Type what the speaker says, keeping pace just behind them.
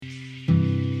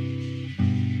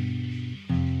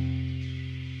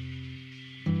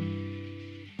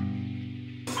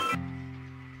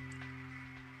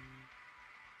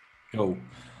Cool.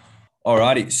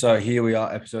 Alrighty, so here we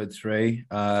are, episode three.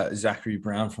 Zachary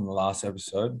Brown from the last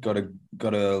episode got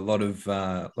a lot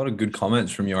of good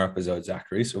comments from your episode,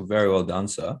 Zachary. So very well done,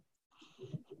 sir.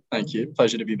 Thank you.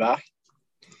 Pleasure to be back.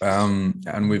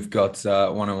 And we've got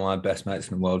one of my best mates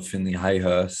in the world, Finley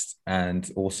Hayhurst, and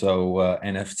also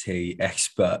NFT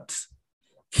expert.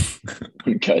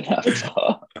 Good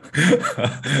avatar.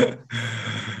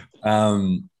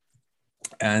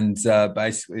 And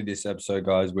basically this episode,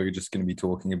 guys, we're just going to be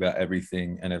talking about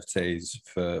everything NFTs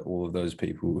for all of those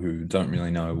people who don't really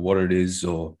know what it is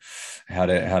or how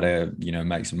to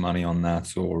make some money on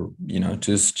that, or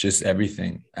just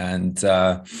everything. And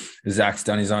Zach's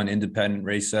done his own independent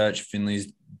research.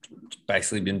 Finley's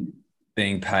basically been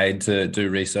being paid to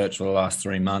do research for the last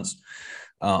 3 months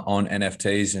on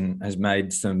NFTs and has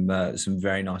made some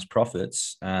very nice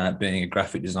profits. Being a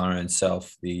graphic designer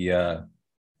himself, the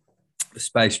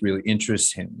space really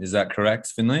interests him. Is that correct,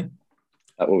 Finley?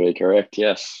 That will be correct,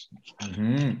 yes.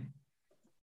 Mm-hmm.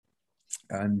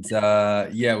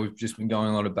 And we've just been going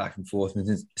a lot of back and forth.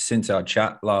 And since our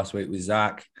chat last week with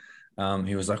Zach,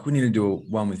 he was like, we need to do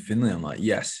one with Finley. I'm like,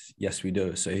 yes, we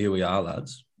do. So here we are,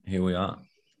 lads. Here we are.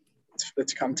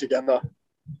 Let's come together.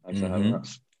 Thanks for having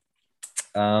us.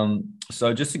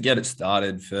 So just to get it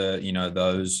started for,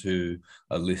 those who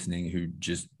are listening who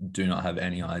just do not have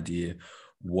any idea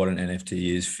what an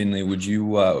NFT is, Finley, would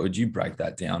you break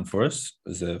that down for us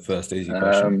as a first easy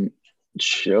question?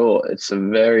 Sure. It's a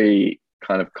very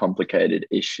kind of complicated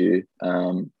issue.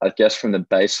 I guess from the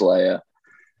base layer,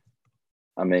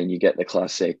 I mean, you get the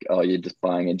classic, you're just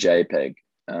buying a JPEG.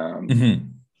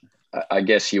 I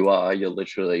guess you're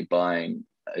literally buying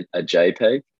a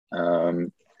JPEG.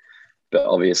 But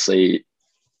obviously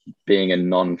being a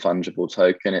non-fungible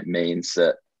token, it means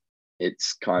that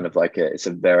it's kind of like it's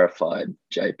a verified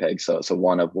JPEG. So it's a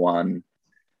one of one.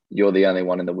 You're the only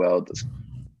one in the world that's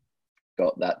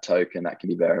got that token that can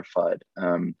be verified.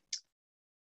 And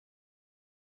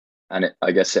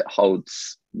I guess it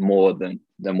holds more than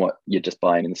what you're just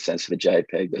buying in the sense of a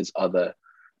JPEG. There's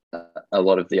a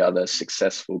lot of the other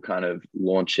successful kind of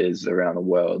launches around the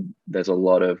world. There's a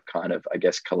lot of kind of, I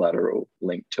guess, collateral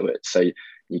linked to it. So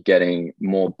you're getting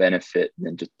more benefit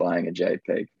than just buying a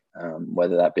JPEG.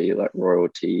 Whether that be like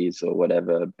royalties or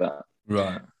whatever, but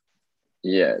right,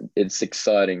 yeah, it's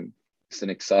exciting. It's an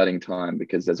exciting time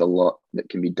because there's a lot that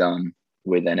can be done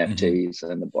with NFTs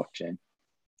and the blockchain.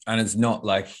 And it's not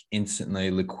like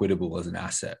instantly liquidable as an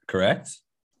asset, correct?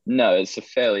 No, it's a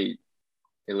fairly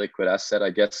illiquid asset,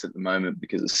 I guess, at the moment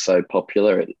because it's so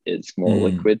popular. It's more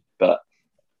liquid, but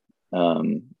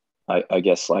I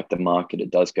guess like the market,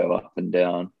 it does go up and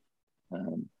down.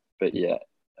 But yeah.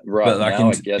 Right like now,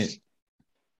 I guess.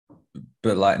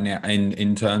 But like now,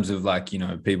 in terms of like,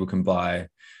 people can buy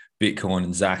Bitcoin,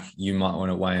 and Zach, you might want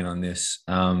to weigh in on this.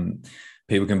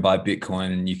 People can buy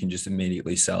Bitcoin and you can just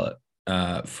immediately sell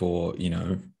it for,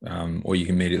 or you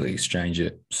can immediately exchange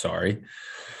it, for,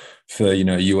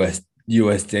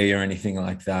 USD or anything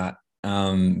like that.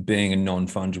 Being a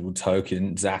non-fungible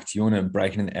token. Zach, do you want to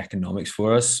break into the economics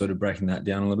for us, sort of breaking that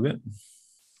down a little bit?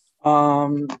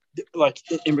 Like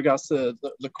in regards to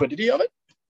the liquidity of it?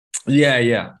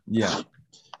 Yeah.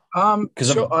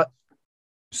 Sure.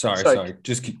 Sorry.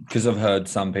 Just because I've heard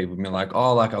some people be like,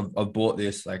 I've bought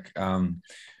this. Like,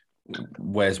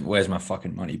 where's my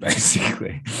fucking money,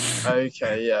 basically?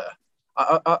 Okay, yeah.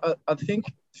 I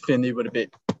think Finley would be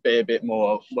a bit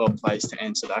more well placed to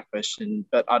answer that question,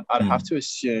 but I'd have to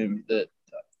assume that,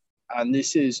 and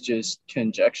this is just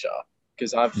conjecture,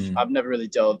 because I've never really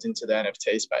delved into the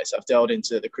NFT space. I've delved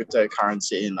into the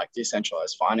cryptocurrency and like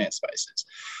decentralized finance spaces.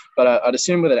 But I'd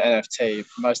assume with an NFT,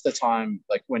 most of the time,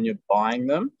 like when you're buying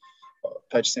them, or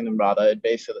purchasing them rather, it'd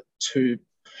be for the two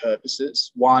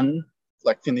purposes. One,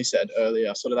 like Finley said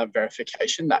earlier, sort of that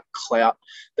verification, that clout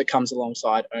that comes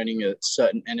alongside owning a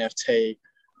certain NFT,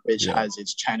 which has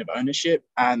its chain of ownership.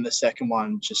 And the second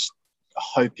one, just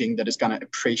hoping that it's going to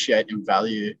appreciate in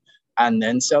value and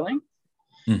then selling.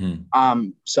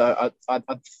 So I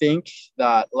think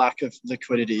that lack of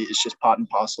liquidity is just part and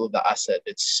parcel of the asset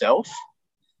itself.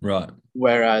 Right.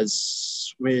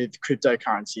 Whereas with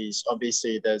cryptocurrencies,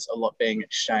 obviously there's a lot being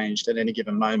exchanged at any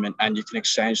given moment, and you can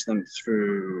exchange them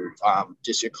through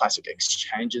just your classic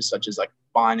exchanges such as like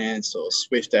Binance or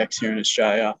SwiftX here in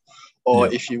Australia.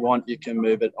 Or if you want, you can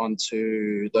move it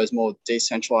onto those more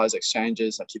decentralized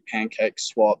exchanges like your Pancake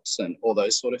swaps and all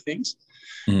those sort of things.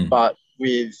 But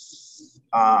with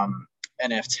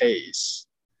NFTs,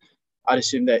 I'd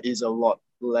assume there is a lot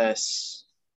less,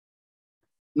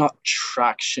 not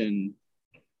traction,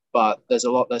 but there's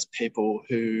a lot less people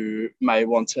who may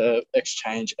want to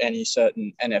exchange any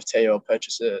certain NFT or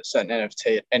purchase a certain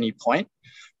NFT at any point.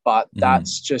 But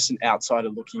that's just an outsider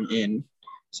looking in.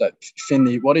 So,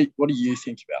 Finley, what do you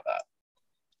think about that?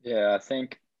 Yeah, I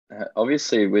think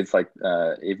obviously with like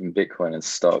even Bitcoin and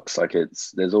stocks, like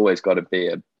there's always got to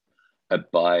be a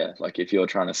buyer. Like if you're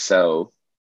trying to sell,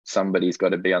 somebody's got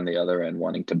to be on the other end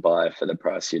wanting to buy for the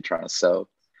price you're trying to sell.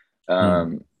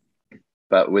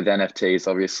 But with NFTs,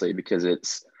 obviously, because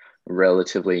it's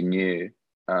relatively new,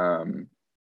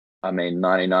 I mean,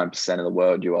 99% of the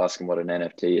world, you ask them what an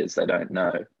NFT is, they don't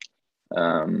know.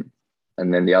 And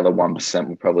then the other 1%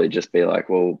 will probably just be like,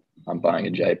 well, I'm buying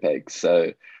a JPEG.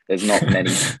 So there's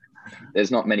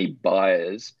not many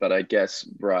buyers, but I guess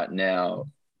right now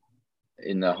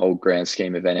in the whole grand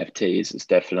scheme of NFTs,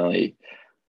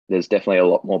 there's definitely a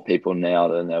lot more people now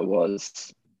than there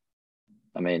was.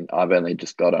 I mean, I've only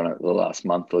just got on it the last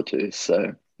month or two,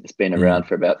 so it's been around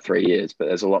for about 3 years, but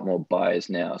there's a lot more buyers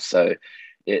now. So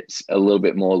it's a little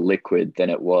bit more liquid than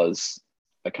it was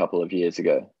a couple of years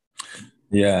ago.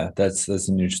 Yeah, that's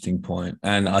an interesting point.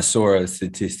 And I saw a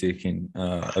statistic in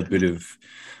a bit of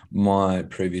my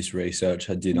previous research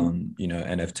I did on,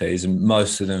 NFTs, and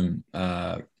most of them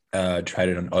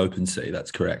traded on OpenSea.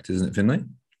 That's correct, isn't it, Finley?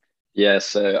 Yeah,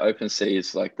 so OpenSea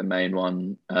is like the main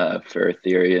one for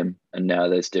Ethereum, and now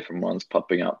there's different ones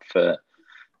popping up for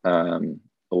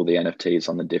all the NFTs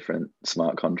on the different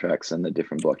smart contracts and the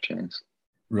different blockchains.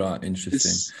 Right,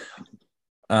 interesting.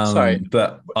 Sorry,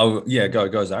 but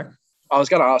go Zach. I was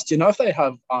going to ask, do you know if they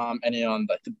have any on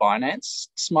like the Binance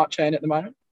smart chain at the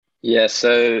moment? Yeah,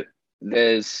 so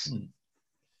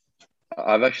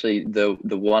I've actually the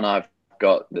one I've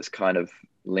got that's kind of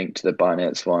linked to the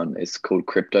Binance one is called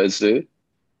CryptoZoo,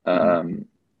 and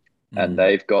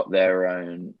they've got their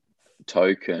own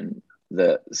token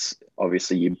that's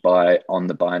obviously you buy on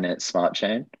the Binance smart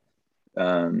chain,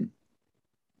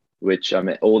 which I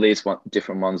mean all these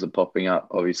different ones are popping up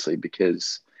obviously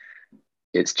because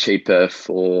it's cheaper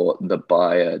for the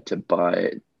buyer to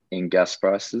buy in gas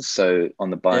prices. So on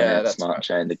the Binance smart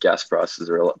chain, the gas prices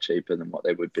are a lot cheaper than what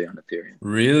they would be on Ethereum.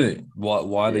 Really?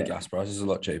 Why are the gas prices a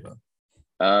lot cheaper?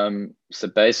 So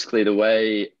basically the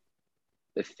way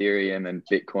Ethereum and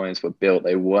Bitcoins were built,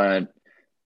 they weren't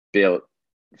built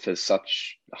for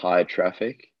such high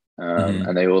traffic.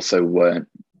 And they also weren't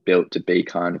built to be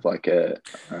kind of like a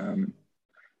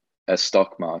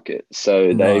stock market.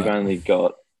 So they've only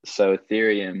got, so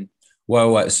Ethereum.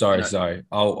 Wait, sorry.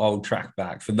 I'll track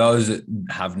back. For those that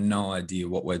have no idea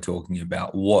what we're talking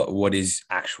about, what is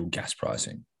actual gas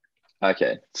pricing?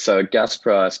 Okay, so gas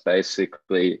price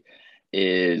basically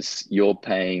is you're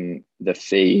paying the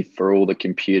fee for all the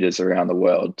computers around the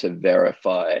world to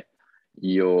verify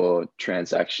your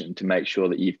transaction to make sure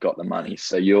that you've got the money.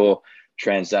 So your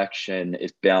transaction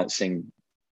is bouncing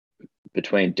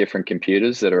between different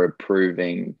computers that are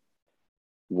approving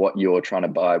what you're trying to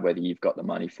buy, whether you've got the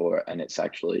money for it, and it's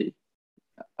actually,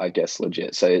 I guess,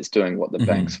 legit. So it's doing what the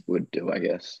banks would do, I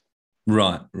guess.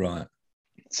 Right.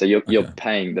 So you're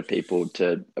paying the people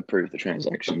to approve the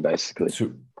transaction, basically.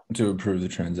 To approve the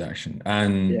transaction.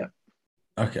 And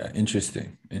okay,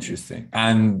 interesting.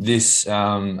 And this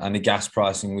and the gas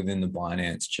pricing within the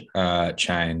Binance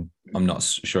chain, I'm not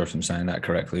sure if I'm saying that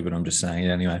correctly, but I'm just saying it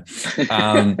anyway.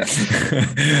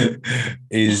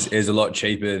 Is a lot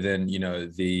cheaper than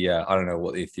the I don't know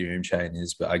what the Ethereum chain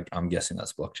is, but I'm guessing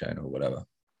that's blockchain or whatever.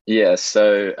 Yeah.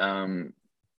 So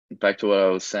back to what I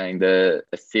was saying, the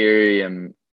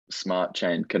Ethereum smart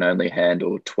chain can only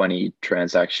handle 20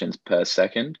 transactions per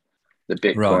second. The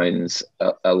Bitcoin's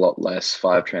a lot less,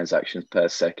 5 transactions per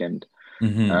second.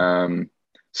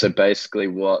 So basically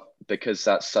because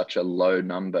that's such a low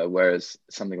number, whereas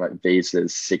something like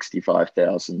Visa's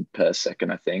 65,000 per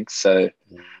second, I think. So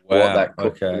what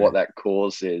that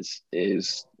causes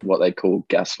is what they call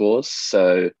gas wars.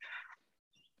 So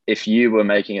if you were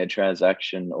making a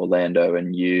transaction, Orlando,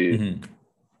 and you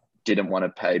didn't want to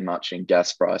pay much in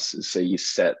gas prices, so you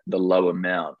set the low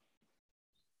amount,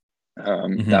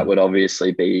 that would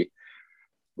obviously be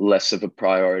less of a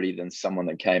priority than someone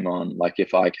that came on. Like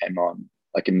if I came on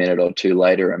like a minute or two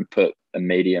later and put a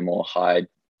medium or high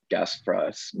gas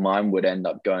price, mine would end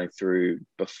up going through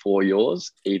before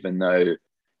yours, even though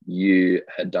you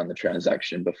had done the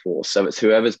transaction before. So it's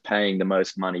whoever's paying the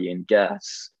most money in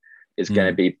gas is going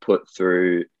to be put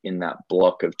through in that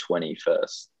block of 20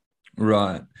 first.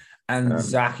 Right. And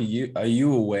Zach, are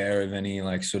you aware of any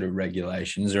like sort of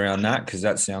regulations around that? Because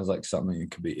that sounds like something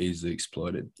that could be easily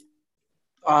exploited.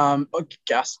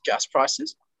 Gas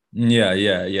prices.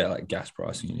 Yeah, like gas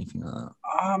pricing, anything like that.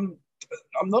 I'm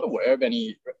not aware of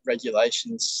any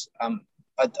regulations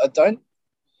I don't.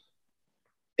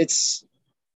 It's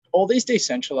all these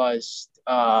decentralized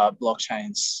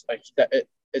blockchains, like that.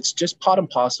 It's just part and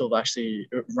parcel of actually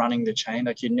running the chain.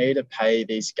 Like you need to pay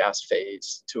these gas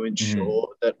fees to ensure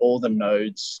that all the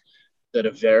nodes that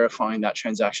are verifying that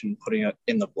transaction, putting it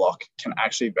in the block, can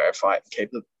actually verify it and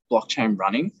keep the blockchain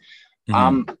running.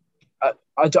 I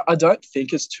don't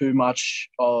think it's too much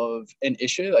of an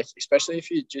issue, like especially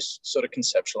if you just sort of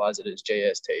conceptualize it as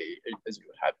GST, as you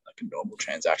would have like a normal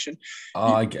transaction.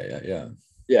 I get it, yeah.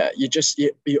 Yeah,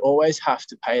 you always have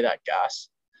to pay that gas.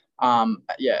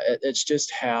 It's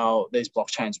just how these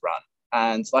blockchains run.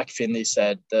 And like Finley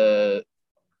said, the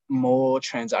more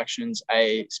transactions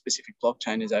a specific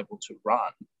blockchain is able to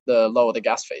run, the lower the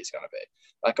gas fee is going to be.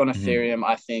 Like on Ethereum,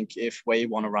 I think if we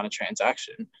want to run a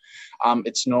transaction,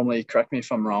 it's normally, correct me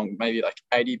if I'm wrong, maybe like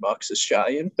 $80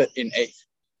 Australian, but in ETH.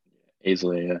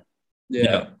 Easily, yeah.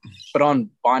 Yeah. But on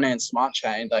Binance Smart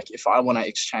Chain, like if I want to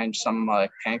exchange some of my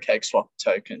Pancake Swap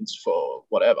tokens for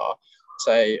whatever,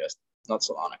 say not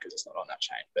Solana because it's not on that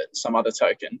chain, but some other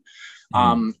token,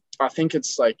 I think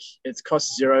it's like it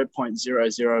costs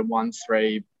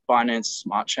 0.0013 Binance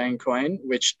Smart Chain coin,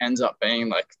 which ends up being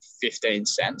like 15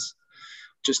 cents,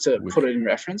 just to put it in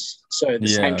reference. So the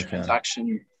same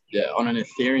transaction on an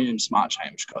Ethereum Smart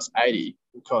Chain, which costs 80,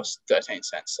 will cost 13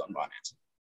 cents on Binance.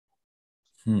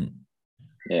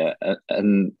 Yeah,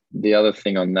 and the other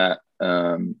thing on that,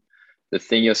 the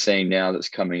thing you're seeing now that's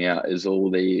coming out is all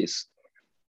these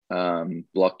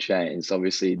blockchains.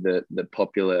 Obviously, the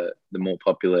more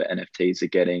popular NFTs are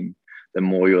getting, the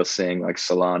more you're seeing like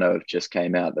Solana have just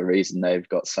came out. The reason they've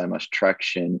got so much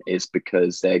traction is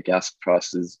because their gas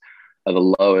prices are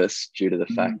the lowest due to the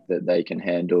fact that they can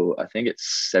handle, I think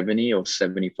it's 70 or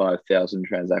 75,000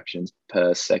 transactions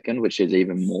per second, which is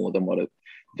even more than what a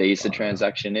Visa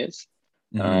transaction is.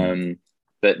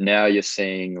 But now you're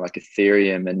seeing like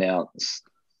Ethereum announce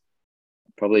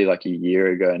probably like a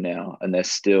year ago now, and they're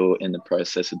still in the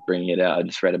process of bringing it out. I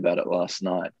just read about it last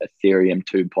night, Ethereum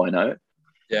 2.0.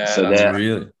 Yeah, so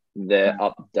they're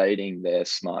updating their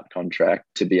smart contract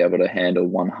to be able to handle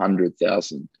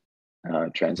 100,000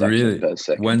 transactions per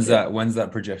second. When's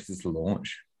that projected to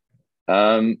launch?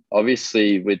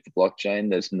 Obviously with the blockchain,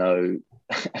 there's no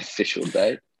official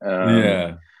date.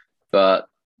 But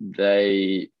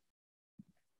they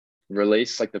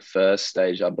released like the first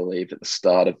stage, I believe, at the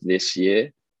start of this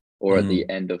year or at the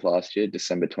end of last year,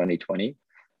 December 2020.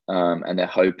 And they're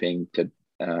hoping to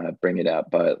bring it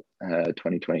out by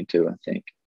 2022, I think.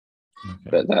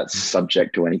 But that's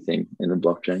subject to anything in the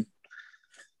blockchain.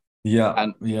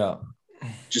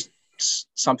 Just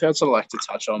something I'd sort of like to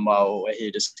touch on while we're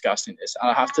here discussing this. And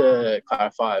I have to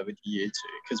clarify with you too,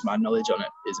 because my knowledge on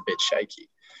it is a bit shaky.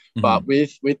 But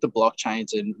with the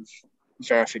blockchains and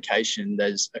verification,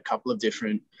 there's a couple of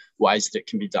different ways that it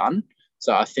can be done.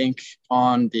 So I think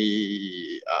on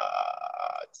the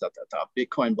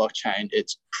Bitcoin blockchain,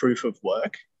 it's proof of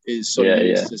work is sort of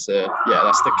used as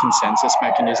that's the consensus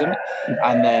mechanism.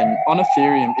 And then on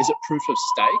Ethereum, is it proof of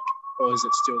stake or is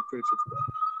it still proof of work?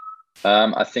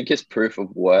 I think it's proof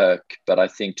of work, but I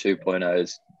think 2.0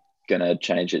 is going to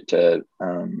change it to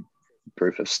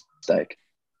proof of stake.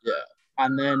 Yeah.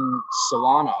 And then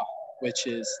Solana, which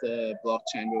is the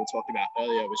blockchain we were talking about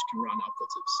earlier, which can run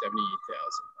upwards of 70,000 or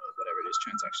whatever it is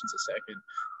transactions a second.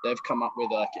 They've come up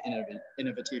with like an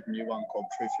innovative new one called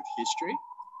proof of history.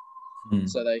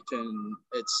 So they can,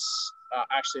 it's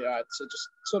actually, so just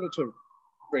sort of to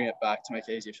bring it back to make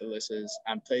it easier for the listeners,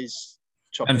 and please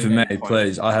chop and for me,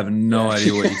 please, I have no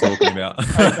idea what you're talking about.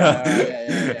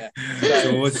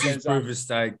 So what's this proof of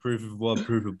stake, proof of what,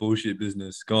 proof of bullshit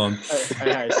business? Go on.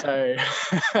 Okay, so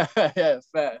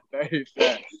fair, very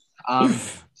fair.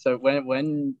 So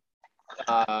when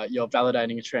you're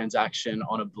validating a transaction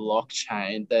on a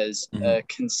blockchain, there's a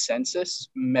consensus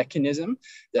mechanism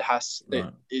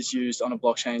that is used on a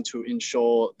blockchain to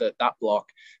ensure that block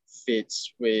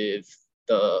fits with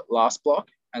the last block.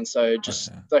 And so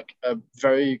just like a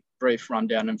very brief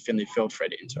rundown, and Finley, feel free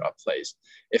to interrupt, please,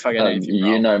 if I get anything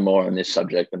wrong. You know more on this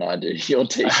subject than I do. You're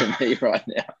teaching me right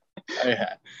now.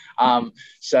 Okay.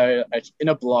 So in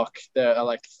a block, there are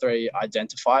like 3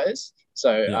 identifiers.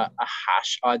 So a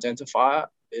hash identifier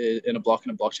in a block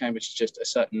in a blockchain, which is just a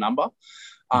certain number.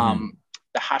 The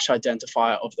hash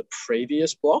identifier of the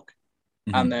previous block,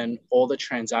 and then all the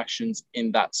transactions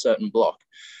in that certain block.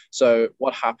 So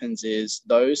what happens is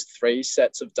those 3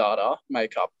 sets of data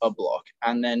make up a block.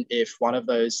 And then if one of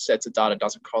those sets of data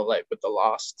doesn't correlate with the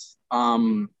last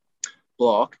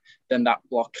block, then that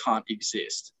block can't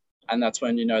exist. And that's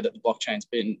when you know that the blockchain's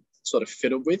been sort of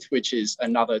fiddled with, which is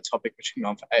another topic which can go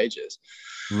on for ages.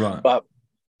 Right. But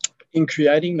in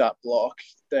creating that block,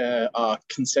 there are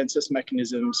consensus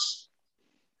mechanisms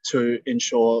to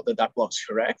ensure that that block's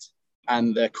correct,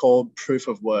 and they're called proof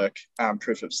of work and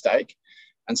proof of stake.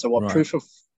 And so what proof of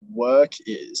work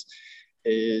is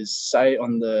say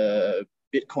on the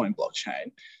Bitcoin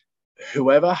blockchain,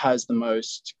 whoever has the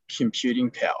most computing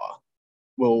power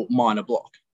will mine a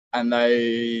block, and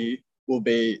they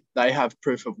have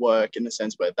proof of work in the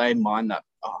sense where they mine that.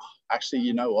 Oh, actually,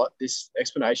 you know what? This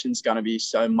explanation is going to be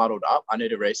so muddled up. I need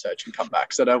to research and come back,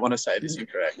 because I don't want to say this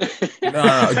incorrectly.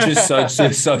 No,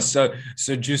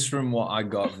 so just from what I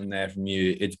got from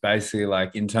you, it's basically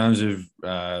like in terms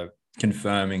of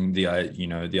confirming the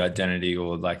identity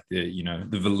or like the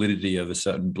validity of a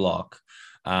certain block.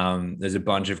 There's a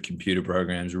bunch of computer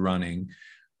programs running,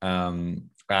 and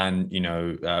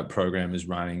programmers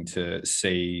running to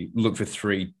look for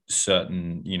 3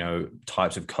 certain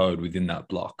types of code within that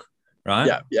block,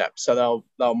 right? Yeah. So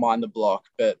they'll mine the block,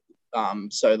 but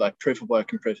so like proof of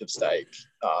work and proof of stake,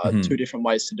 2 different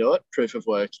ways to do it. Proof of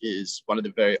work is one of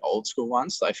the very old school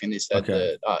ones. Like Finley said,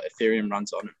 that Ethereum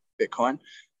runs on Bitcoin,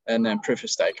 and then proof of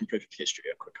stake and proof of history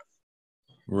are quicker.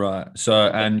 Right. So,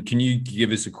 and can you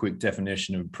give us a quick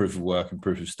definition of proof of work and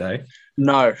proof of stake?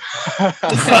 No. That's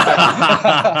what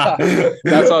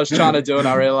I was trying to do, and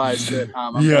I realized that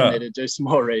I'm going to need to do some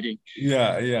more reading.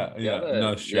 Yeah.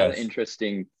 No stress. The other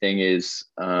interesting thing is,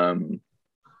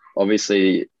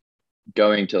 obviously,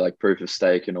 going to like proof of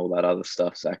stake and all that other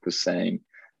stuff Zach was saying,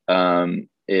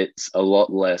 it's a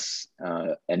lot less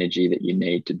energy that you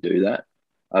need to do that.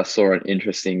 I saw an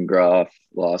interesting graph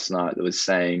last night that was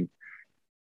saying,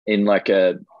 in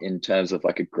terms of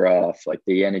like a graph, like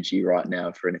the energy right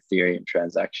now for an Ethereum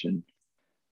transaction,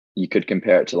 you could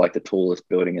compare it to like the tallest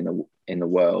building in the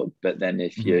world. But then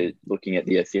if you're looking at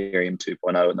the Ethereum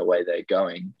 2.0 and the way they're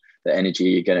going, the energy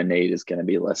you're going to need is going to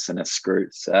be less than a screw.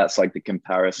 So that's like the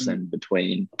comparison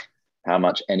between how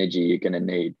much energy you're going to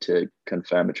need to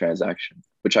confirm a transaction,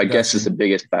 which I guess is the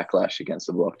biggest backlash against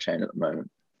the blockchain at the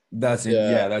moment. That's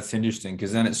interesting,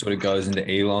 because then it sort of goes into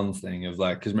Elon's thing of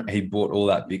like, because he bought all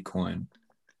that Bitcoin,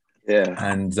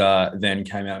 and then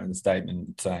came out in a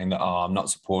statement saying that I'm not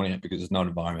supporting it because it's not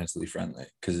environmentally friendly,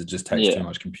 because it just takes too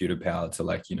much computer power to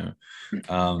like keep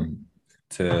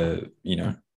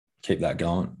that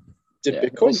going. Did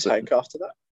Bitcoin take after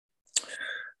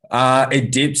that?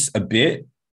 It dips a bit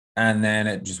and then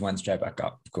it just went straight back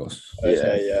up, of course.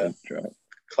 Yeah. Right.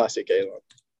 Classic Elon.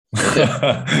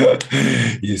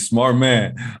 You smart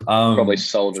man. Probably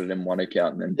sold it in one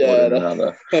account and then bought it in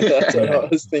another. That's what I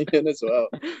was thinking as well.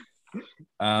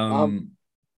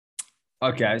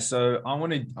 Okay, so I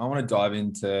want to dive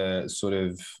into sort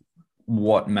of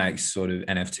what makes sort of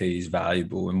NFTs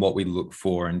valuable and what we look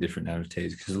for in different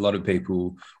NFTs, because a lot of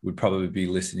people would probably be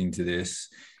listening to this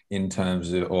in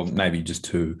terms of, or maybe just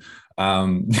 2,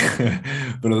 but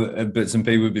some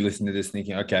people would be listening to this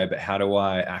thinking, okay, but how do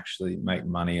I actually make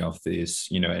money off this,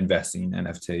 investing in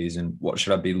NFTs, and what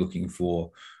should I be looking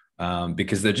for?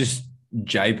 Because they're just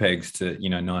JPEGs to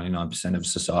 99% of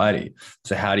society.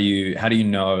 So how do you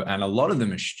know? And a lot of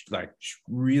them are like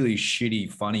really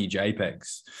shitty, funny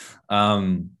JPEGs.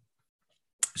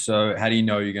 So how do you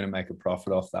know you're going to make a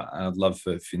profit off that? And I'd love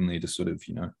for Finley to sort of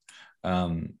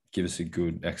give us a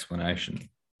good explanation.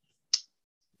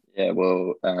 Yeah,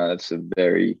 well, it's a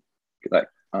very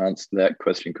answer. That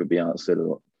question could be answered.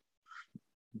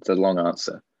 It's a long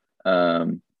answer.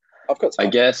 I've got time. I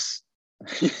guess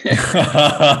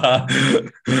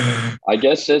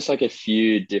there's like a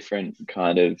few different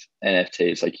kind of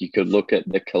NFTs. Like you could look at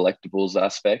the collectibles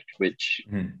aspect, which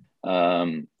are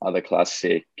the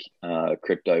classic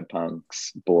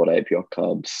CryptoPunks, Bored Ape Yacht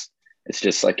Clubs. It's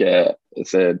just like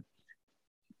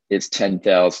it's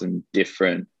 10,000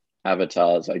 different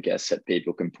avatars, I guess, that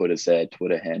people can put as their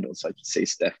Twitter handles. Like you see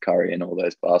Steph Curry and all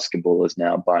those basketballers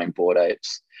now buying Bored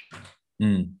Apes.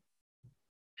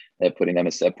 They're putting them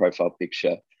as their profile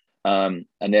picture. And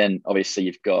then obviously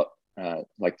you've got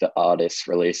like the artists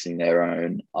releasing their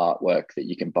own artwork that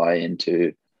you can buy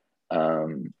into.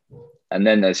 And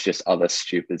then there's just other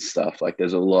stupid stuff. Like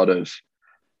there's all these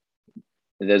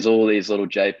little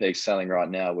JPEGs selling right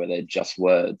now where they're just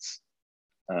words.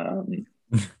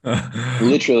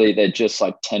 Literally, they're just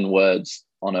like 10 words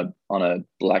on a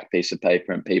black piece of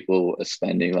paper, and people are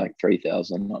spending like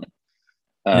 3,000 on it.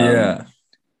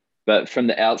 But from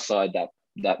the outside,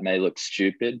 that may look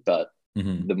stupid, but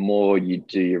the more you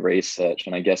do your research,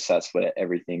 and I guess that's where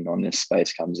everything on this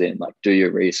space comes in. Like, do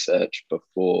your research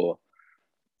before,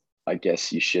 I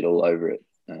guess, you shit all over it,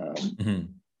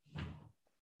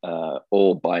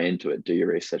 or buy into it. Do your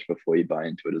research before you buy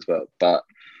into it as well. But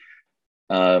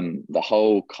the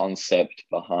whole concept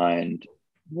behind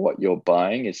what you're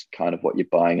buying is kind of what you're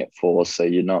buying it for. So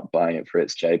you're not buying it for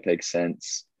its JPEG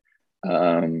sense.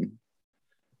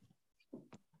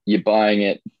 You're buying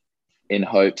it in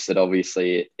hopes that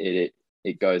obviously it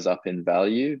goes up in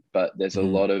value, but there's a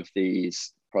lot of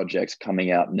these projects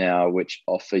coming out now which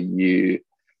offer you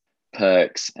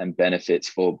perks and benefits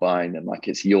for buying them. Like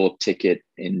it's your ticket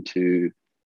into,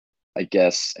 I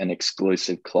guess, an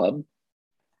exclusive club.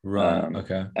 Right.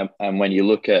 Okay. And when you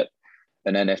look at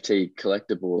an NFT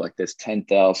collectible, like there's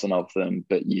 10,000 of them,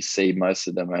 but you see most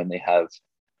of them only have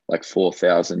like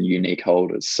 4,000 unique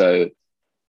holders. So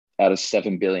out of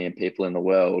 7 billion people in the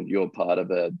world, you're part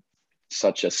of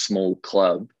such a small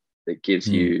club that gives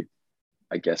you,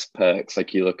 I guess, perks.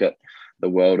 Like you look at the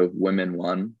World of Women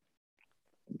one,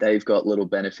 they've got little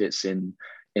benefits in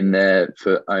there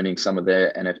for owning some of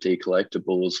their NFT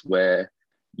collectibles where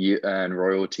you earn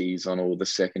royalties on all the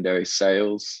secondary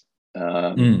sales.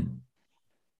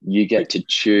 You get to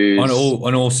choose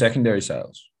on all secondary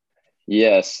sales.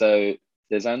 Yeah, so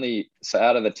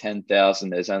out of the 10,000,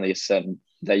 there's only a certain.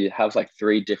 They have like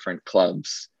 3 different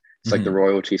clubs. It's like the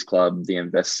Royalties Club, the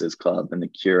Investors Club, and the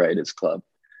Curators Club.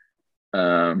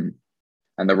 And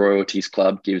the Royalties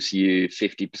Club gives you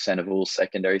 50% of all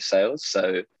secondary sales.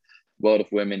 So World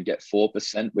of Women get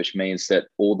 4%, which means that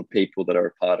all the people that are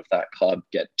a part of that club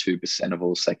get 2% of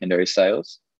all secondary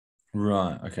sales.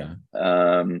 Right. Okay.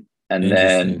 And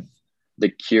then the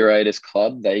Curators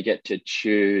Club, they get to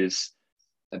choose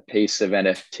a piece of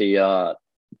NFT art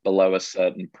below a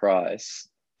certain price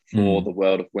for the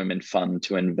World of Women Fund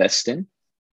to invest in.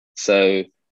 So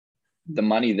the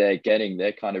money they're getting,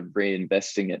 they're kind of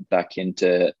reinvesting it back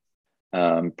into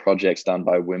projects done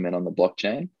by women on the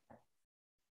blockchain.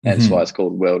 That's why it's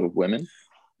called World of Women.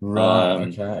 Right.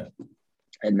 Okay.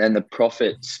 And then the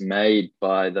profits made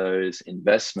by those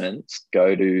investments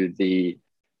go to the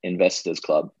Investors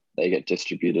Club. They get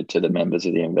distributed to the members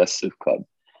of the Investors Club,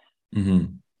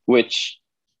 which,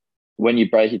 when you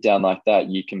break it down like that,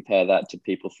 you compare that to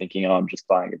people thinking, oh, I'm just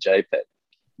buying a JPEG.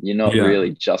 You're not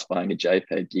really just buying a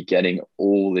JPEG. You're getting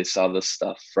all this other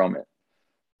stuff from it.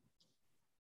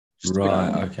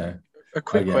 Right. Okay. A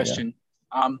quick question.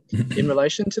 In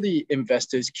relation to the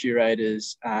Investors,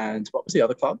 Curators, and what was the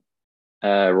other club?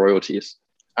 Royalties.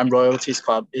 And Royalties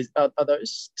Club, are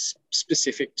those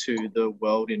specific to the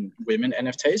World in Women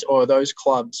NFTs, or are those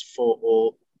clubs for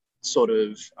all sort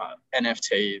of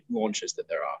NFT launches that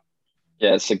there are?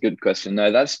 Yeah, it's a good question.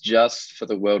 No, that's just for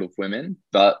the World of Women,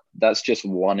 but that's just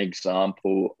one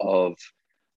example of,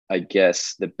 I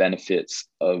guess, the benefits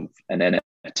of an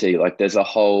NFT. Like there's a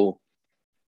whole,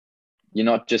 you're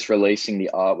not just releasing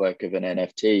the artwork of an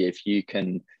NFT. If you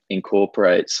can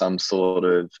incorporate some sort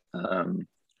of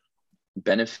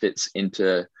benefits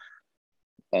into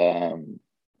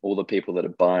all the people that are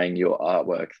buying your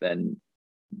artwork, then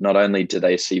not only do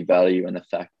they see value in the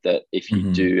fact that if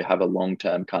you do have a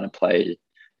long-term kind of play,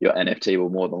 your NFT will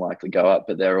more than likely go up,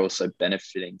 but they're also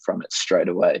benefiting from it straight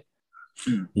away.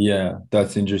 Yeah,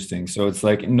 that's interesting. So it's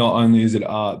like not only is it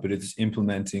art, but it's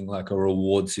implementing like a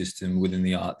reward system within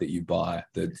the art that you buy,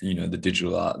 that, you know, the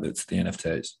digital art that's the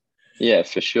NFTs. Yeah,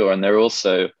 for sure. And they're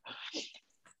also,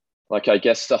 like, I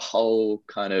guess the whole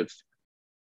kind of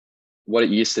what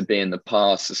it used to be in the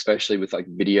past, especially with like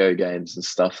video games and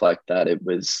stuff like that, it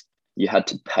was you had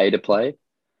to pay to play.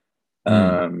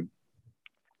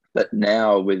 But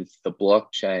now with the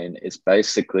blockchain, it's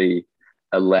basically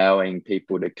allowing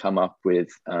people to come up with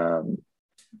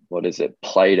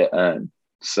play to earn.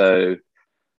 So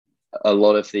a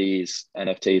lot of these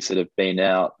NFTs that have been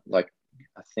out, like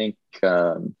I think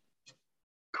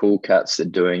Cool Cats are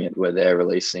doing it where they're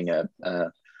releasing a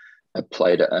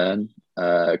play to earn.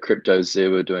 Crypto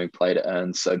Zoo are doing play to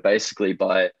earn. So basically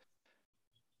by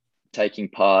taking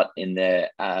part in their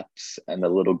apps and the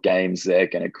little games they're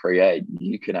going to create,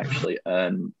 you can actually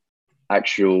earn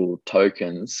actual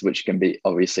tokens, which can be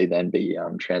obviously then be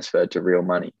transferred to real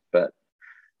money. But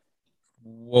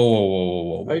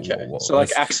whoa. Okay, so like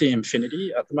Axie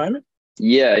Infinity at the moment?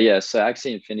 Yeah. So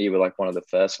Axie Infinity were like one of the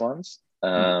first ones.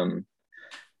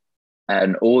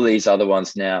 And all these other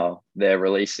ones now, they're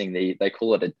releasing they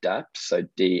call it a DApp, so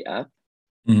D app.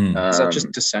 Is that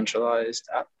just decentralized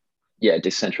app? Yeah,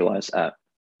 decentralized app.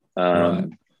 Right.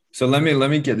 So let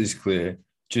me get this clear,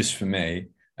 just for me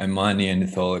and my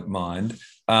Neanderthalic mind.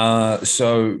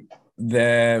 So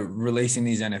they're releasing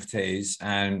these NFTs,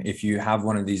 and if you have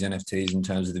one of these NFTs in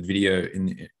terms of the video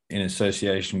in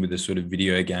association with a sort of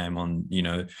video game on, you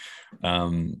know,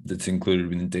 that's included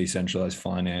within decentralized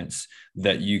finance,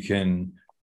 that you can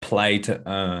play to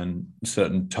earn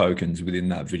certain tokens within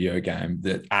that video game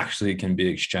that actually can be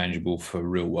exchangeable for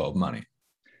real world money.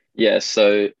 Yeah,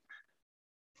 so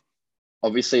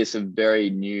obviously it's a very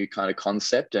new kind of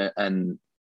concept, and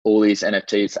all these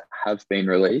NFTs that have been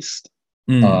released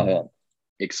are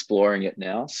exploring it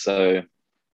now. So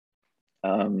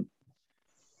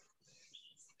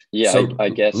So I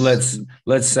guess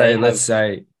let's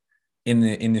say in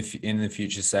the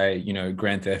future, say, you know,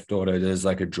 Grand Theft Auto, there's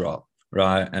like a drop,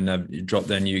 right? And they drop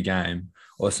their new game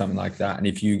or something like that. And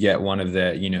if you get one of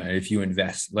their, you know, if you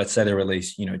invest, let's say they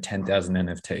release, you know, 10,000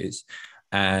 NFTs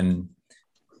and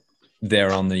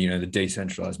they're on the, you know, the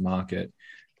decentralized market.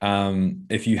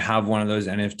 If you have one of those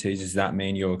NFTs, does that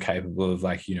mean you're capable of,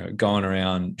 like, you know, going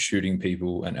around shooting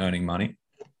people and earning money?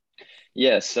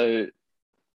 Yeah, so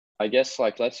I guess,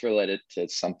 like, let's relate it to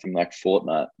something like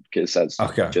Fortnite, because that's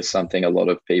just something a lot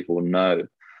of people know.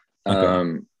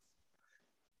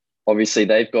 Obviously,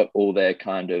 they've got all their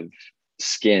kind of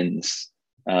skins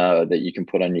that you can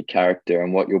put on your character.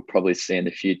 And what you'll probably see in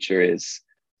the future is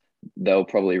they'll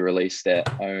probably release their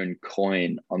own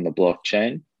coin on the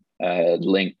blockchain,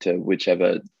 linked to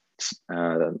whichever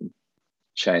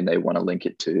chain they want to link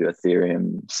it to,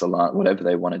 Ethereum, Solana, whatever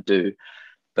they want to do.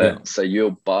 But so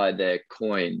you'll buy their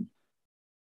coin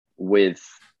with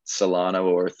Solana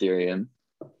or Ethereum,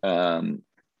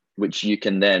 which you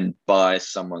can then buy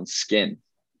someone's skin.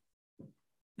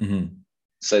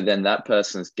 So then that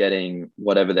person's getting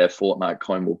whatever their Fortnite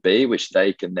coin will be, which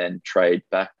they can then trade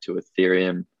back to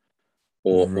Ethereum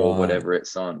or whatever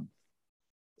it's on.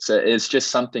 So it's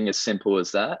just something as simple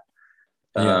as that.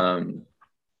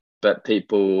 But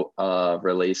people are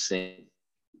releasing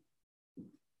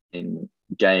in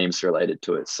games related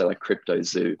to it. So like Crypto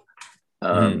Zoo,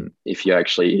 if you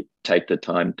actually take the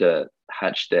time to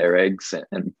hatch their eggs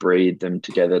and breed them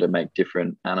together to make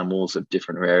different animals of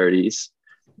different rarities,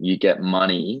 you get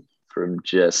money from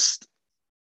just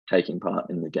taking part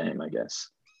in the game, I guess.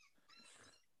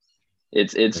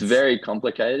 It's very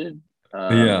complicated,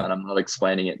 and I'm not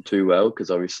explaining it too well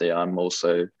because obviously I'm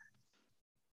also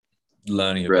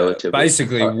learning about it.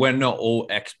 Basically, we're not all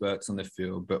experts on the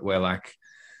field, but we're like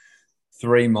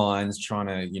three minds trying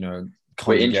to, you know,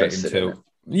 conjugate into.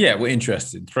 We're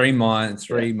interested. Three minds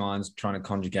trying to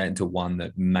conjugate into one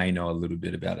that may know a little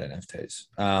bit about NFTs.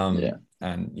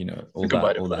 And, you know, all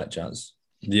that jazz.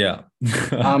 Yeah.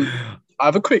 I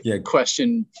have a quick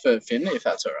question for Finley, if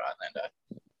that's all right, Lando.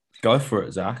 Go for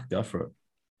it, Zach. Go for it.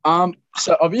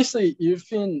 So obviously you've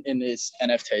been in this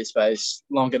NFT space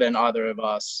longer than either of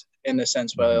us, in the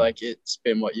sense where like it's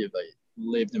been what you've like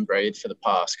lived and breathed for the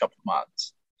past couple of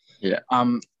months. Yeah.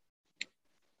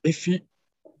 If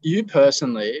you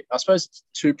personally, I suppose,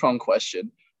 two-pronged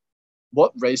question,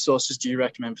 what resources do you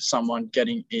recommend for someone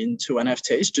getting into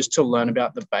NFTs just to learn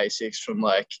about the basics from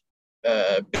like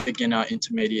beginner,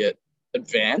 intermediate,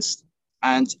 advanced?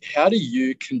 And how do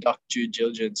you conduct due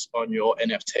diligence on your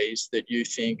NFTs that you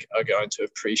think are going to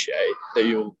appreciate that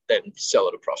you'll then sell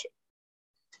at a profit?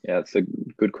 Yeah, it's a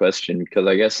good question, because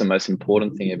I guess the most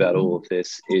important thing about all of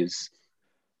this is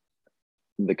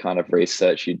the kind of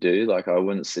research you do. Like, I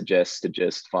wouldn't suggest to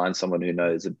just find someone who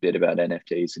knows a bit about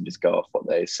NFTs and just go off what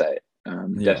they say.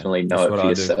 Definitely know it for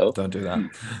yourself. Don't do that.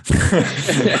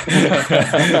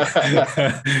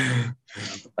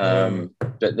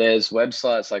 But there's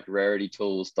websites like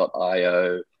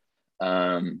raritytools.io.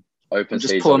 I'm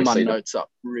just pulling my notes up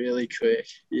really quick.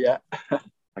 Yeah.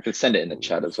 I could send it in the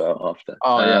chat as well after.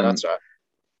 Oh, yeah, that's right.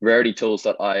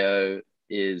 Raritytools.io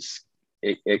is,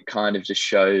 it kind of just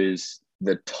shows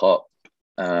the top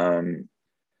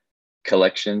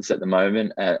collections at the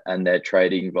moment and their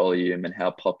trading volume and how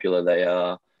popular they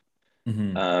are.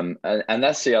 And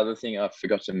that's the other thing I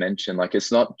forgot to mention. Like,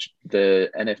 it's not the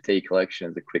NFT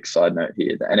collections. A quick side note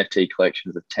here: the NFT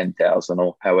collections of 10,000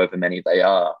 or however many they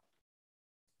are,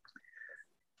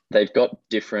 they've got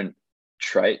different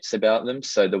traits about them.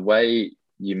 So the way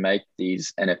you make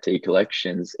these NFT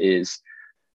collections is,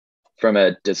 from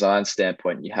a design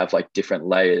standpoint, you have like different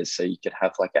layers. So you could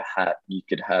have like a hat, you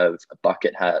could have a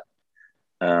bucket hat,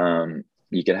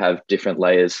 you could have different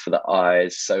layers for the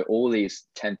eyes. So all these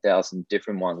 10,000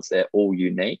 different ones, they're all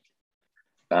unique.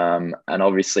 And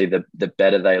obviously the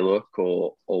better they look,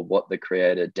 or what the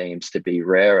creator deems to be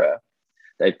rarer,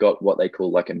 they've got what they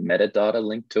call like a metadata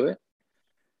link to it.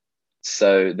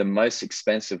 So the most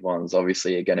expensive ones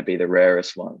obviously are going to be the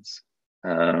rarest ones.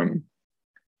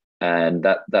 And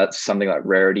that's something like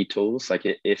Rarity Tools. Like,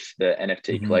 if the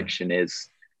NFT collection is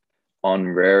on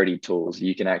Rarity Tools,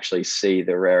 you can actually see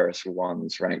the rarest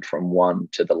ones ranked from 1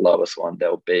 to the lowest one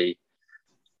they'll be.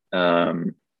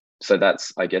 So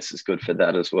that's, I guess, is good for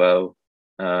that as well.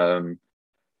 OpenSea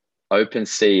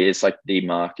is like the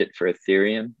market for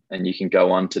Ethereum, and you can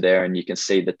go onto there and you can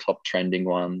see the top trending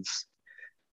ones.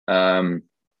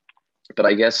 But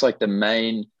I guess like the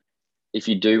main, if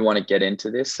you do want to get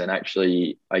into this and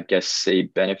actually, I guess, see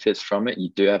benefits from it, you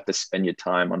do have to spend your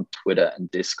time on Twitter and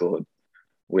Discord,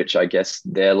 which I guess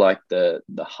they're like the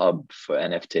hub for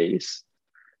NFTs.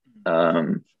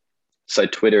 So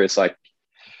Twitter is like,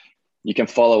 you can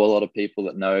follow a lot of people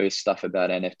that know stuff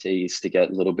about NFTs to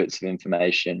get little bits of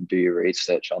information, do your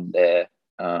research on there.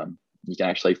 You can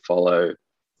actually follow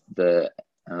the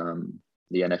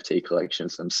NFT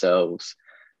collections themselves.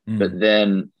 But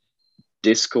then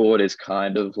Discord is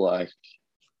kind of like,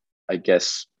 I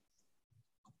guess,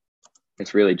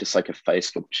 it's really just like a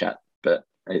Facebook chat, but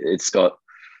it's got,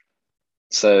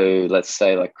 so let's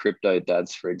say like Crypto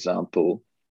Dads, for example,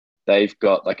 they've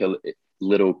got like a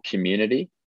little community.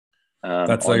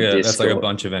 That's like a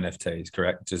bunch of NFTs,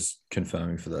 correct? Just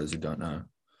confirming for those who don't know.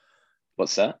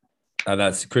 What's that?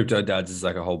 That's Crypto Dads is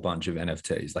like a whole bunch of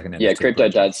NFTs, like an NFT. Yeah, Crypto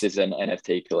Dads is an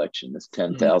NFT collection. There's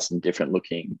 10,000 different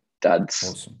looking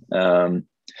dads. Awesome.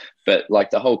 But like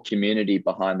the whole community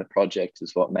behind the project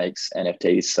is what makes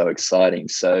NFTs so exciting.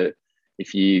 So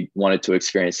if you wanted to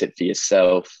experience it for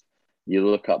yourself, you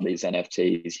look up these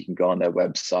NFTs, you can go on their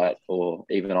website, or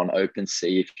even on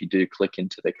OpenSea. If you do click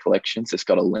into their collections, it's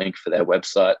got a link for their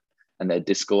website and their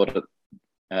Discord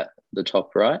at the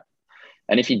top right.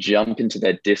 And if you jump into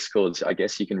their Discords, I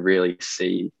guess you can really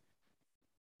see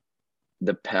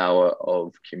the power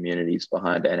of communities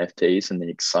behind NFTs and the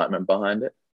excitement behind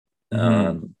it.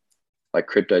 Like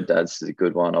Crypto Dads is a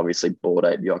good one. Obviously, Bored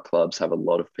Ape Yacht Clubs have a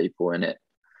lot of people in it.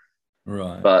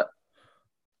 Right. But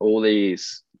all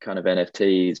these kind of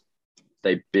NFTs,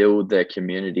 they build their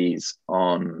communities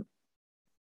on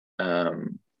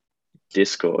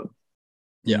Discord.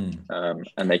 Yeah.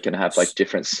 And they can have like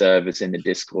different servers in the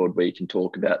Discord where you can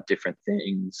talk about different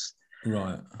things.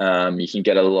 Right. You can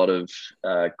get a lot of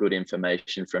good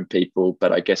information from people,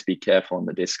 but I guess be careful on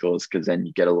the Discords, because then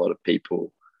you get a lot of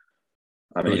people.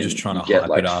 I mean, just trying to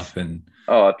hype it up and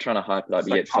trying to hype it up.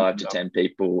 You get 5 to 10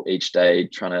 people each day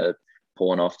trying to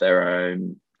pawn off their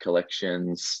own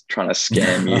collections, trying to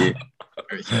scam you.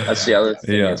 That's the other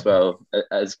thing as well.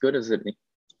 As good as it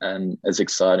and as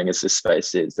exciting as this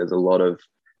space is, there's a lot of,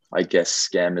 I guess,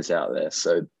 scammers out there.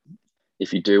 So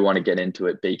if you do want to get into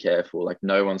it, be careful. Like,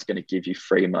 no one's going to give you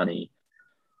free money.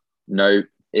 No,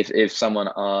 if someone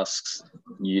asks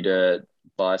you to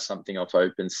buy something off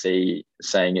OpenSea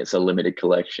saying it's a limited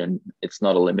collection, it's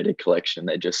not a limited collection.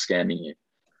 They're just scamming you.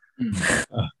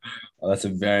 Oh, that's a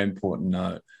very important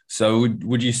note. So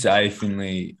would you say,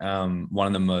 Finley, one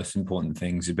of the most important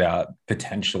things about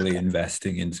potentially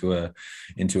investing into an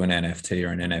NFT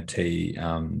or an NFT,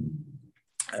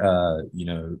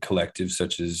 collective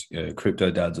such as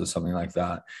Crypto Dads or something like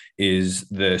that, is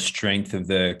the strength of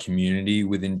the community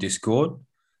within Discord?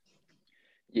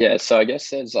 Yeah, so I guess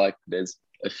there's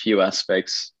a few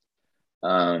aspects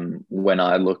when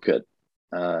I look at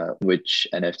which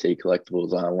NFT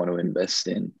collectibles I want to invest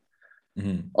in.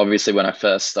 Obviously, when I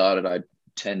first started, I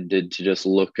tended to just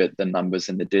look at the numbers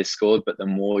in the Discord, but the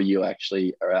more you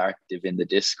actually are active in the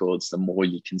Discords, the more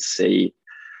you can see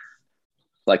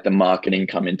like the marketing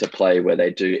come into play, where they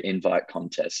do invite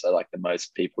contests. So like the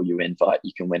most people you invite,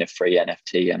 you can win a free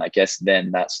NFT. And I guess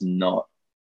then that's not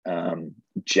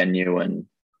genuine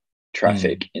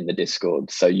traffic in the Discord.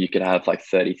 So you could have like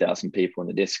 30,000 people in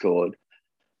the Discord,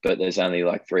 but there's only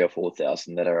like 3,000 or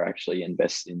 4,000 that are actually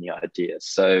invested in the idea.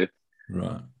 So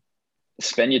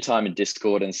spend your time in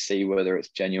Discord and see whether it's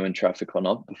genuine traffic or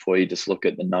not before you just look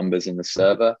at the numbers in the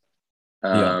server.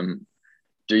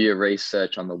 Do your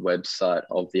research on the website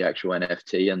of the actual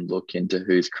NFT and look into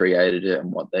who's created it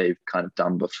and what they've kind of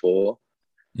done before.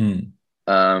 And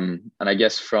I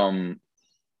guess from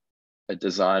a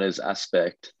designer's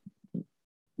aspect,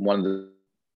 one of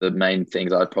the main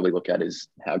things I'd probably look at is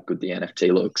how good the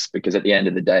NFT looks, because at the end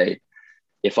of the day,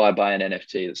 if I buy an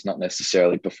NFT that's not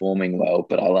necessarily performing well,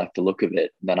 but I like the look of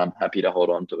it, then I'm happy to hold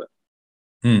on to it.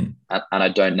 And I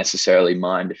don't necessarily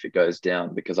mind if it goes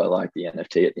down, because I like the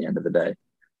NFT at the end of the day.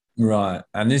 Right.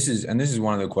 And this is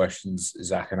one of the questions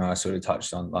Zach and I sort of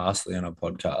touched on lastly on our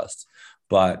podcast.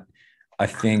 But I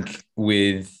think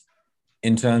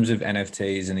in terms of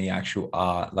NFTs and the actual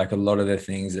art, like a lot of the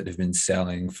things that have been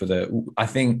selling I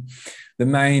think the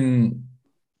main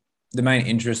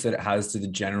interest that it has to the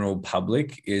general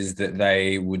public is that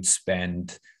they would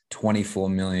spend 24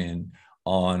 million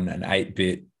on an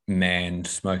 8-bit man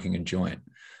smoking a joint,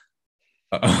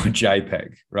 a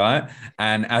JPEG, right?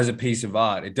 And as a piece of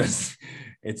art,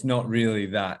 it's not really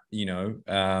that,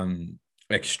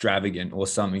 extravagant or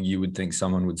something you would think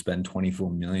someone would spend 24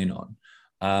 million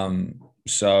on.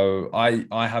 So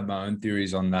I have my own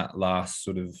theories on that last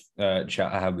sort of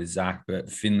chat I had with Zach,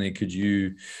 but Finley, could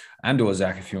you, and or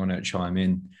Zach, if you want to chime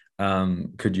in,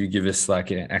 could you give us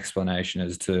like an explanation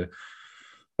as to,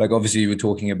 like, obviously you were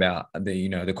talking about the, you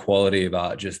know, the quality of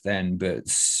art just then, but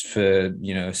for,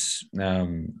 you know,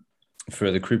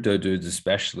 for the crypto dudes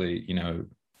especially, you know,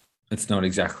 it's not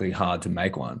exactly hard to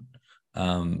make one,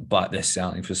 but they're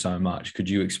selling for so much. Could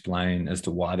you explain as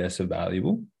to why they're so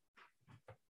valuable?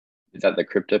 Is that the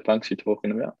crypto punks you're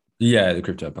talking about? Yeah, the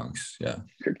crypto punks. Yeah,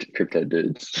 Crypto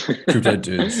dudes. crypto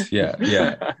dudes. Yeah,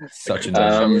 yeah. Such a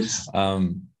Crypto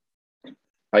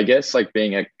I guess like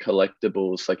being a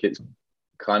collectibles, like it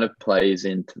kind of plays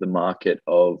into the market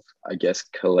of, I guess,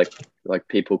 like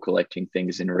people collecting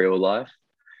things in real life.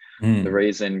 The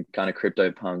reason kind of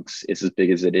crypto punks is as big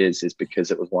as it is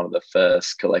because it was one of the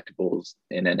first collectibles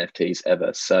in NFTs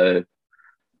ever. So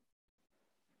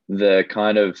the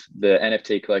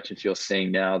NFT collections you're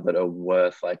seeing now that are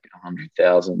worth like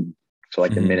 100,000 for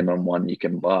like the minimum one you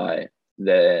can buy,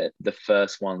 they're the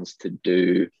first ones to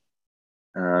do.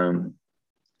 I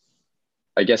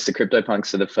guess the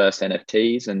CryptoPunks are the first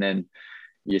NFTs, and then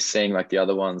you're seeing like the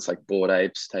other ones like Bored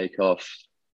Apes take off.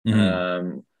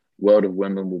 World of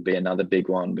Women will be another big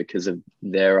one because of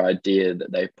their idea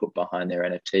that they put behind their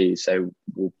NFTs. They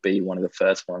will be one of the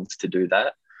first ones to do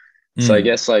that. So I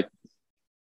guess like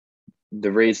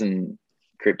the reason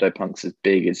CryptoPunks is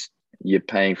big is you're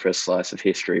paying for a slice of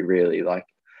history, really. Like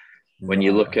when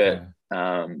you look at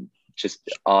just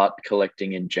art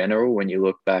collecting in general, when you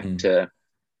look back to,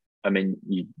 I mean,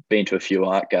 you've been to a few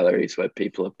art galleries where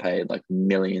people have paid like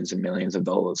millions and millions of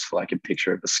dollars for like a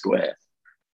picture of a square.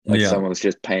 Like someone's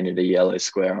just painted a yellow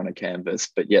square on a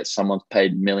canvas, but yet someone's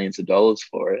paid millions of dollars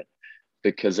for it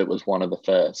because it was one of the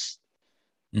first.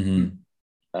 Okay.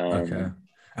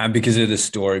 And because of the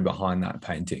story behind that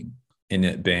painting, in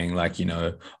it being like, you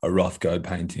know, a Rothko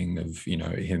painting of, you know,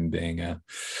 him being I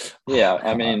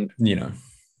mean, you know,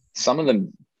 some of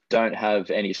them don't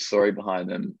have any story behind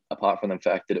them apart from the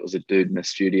fact that it was a dude in the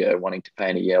studio wanting to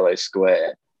paint a yellow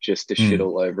square just to shit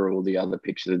all over all the other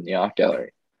pictures in the art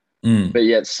gallery. But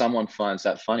yet someone finds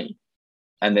that funny,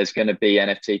 and there's going to be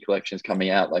NFT collections coming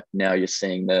out. Like now you're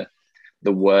seeing the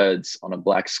words on a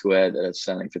black square that are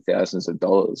selling for thousands of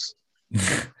dollars.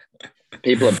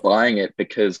 People are buying it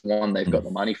because one, they've got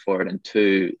the money for it, and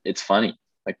two, it's funny.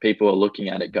 Like people are looking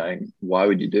at it going, why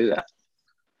would you do that?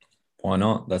 Why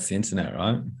not? That's the internet,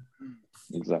 right?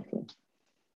 Exactly.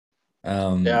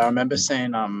 I remember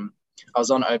seeing I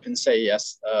was on OpenSea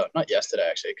not yesterday,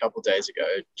 actually, a couple of days ago,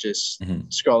 just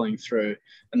scrolling through,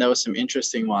 and there were some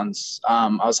interesting ones. I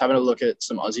was having a look at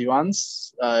some Aussie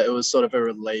ones. It was sort of a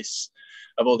release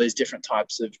of all these different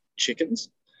types of chickens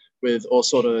with all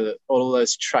of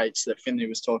those traits that Finley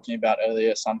was talking about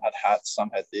earlier. Some had hats, some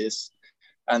had this.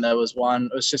 And there was one,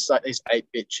 it was just like these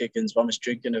 8-bit chickens. One was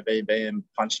drinking a VB and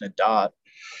punching a dart.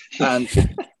 And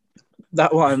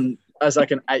that one, as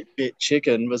like an 8-bit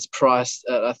chicken, was priced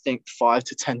at, I think, 5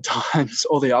 to 10 times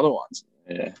all the other ones.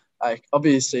 Yeah. Like,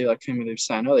 obviously, like Finley was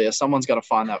saying earlier, someone's got to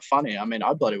find that funny. I mean,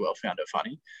 I bloody well found it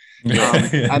funny.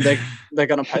 And they're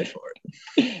going to pay for it.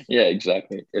 Yeah,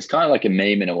 exactly. It's kind of like a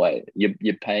meme in a way.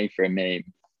 You're paying for a meme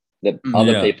that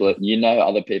other people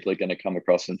are going to come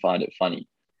across and find it funny.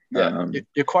 Yeah,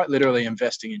 you're quite literally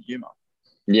investing in humor.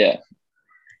 Yeah,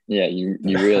 you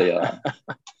really are.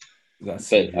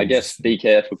 But I guess be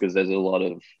careful because there's a lot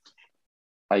of,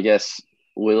 I guess,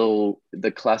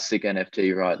 the classic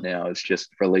NFT right now is just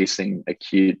releasing a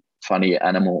cute, funny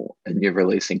animal, and you're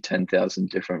releasing 10,000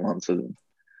 different ones of them.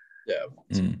 Yeah.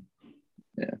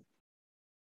 Yeah.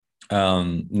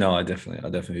 No, I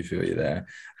definitely feel you there.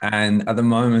 And at the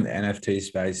moment, the NFT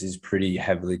space is pretty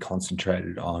heavily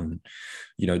concentrated on,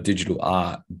 you know, digital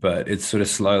art, but it's sort of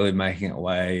slowly making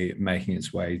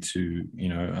its way to, you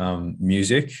know,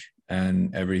 music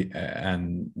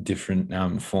and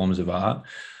different forms of art.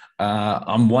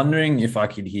 I'm wondering if I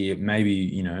could hear maybe,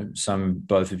 you know,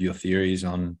 both of your theories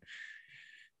on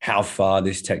how far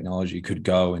this technology could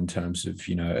go in terms of,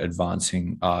 you know,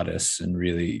 advancing artists and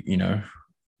really, you know,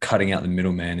 cutting out the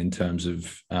middleman in terms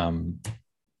of,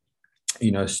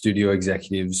 you know, studio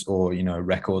executives or, you know,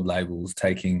 record labels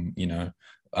taking, you know,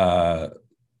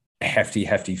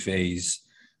 hefty fees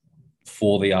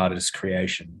for the artist's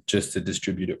creation just to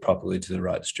distribute it properly to the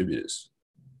right distributors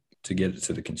to get it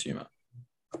to the consumer.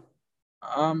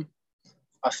 I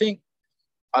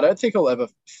don't think I'll ever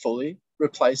fully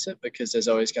replace it because there's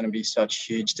always going to be such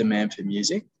huge demand for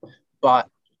music, but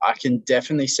I can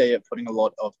definitely see it putting a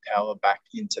lot of power back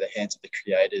into the hands of the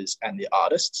creators and the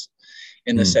artists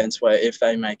in the sense where if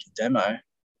they make a demo,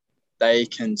 they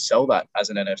can sell that as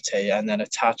an NFT and then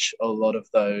attach a lot of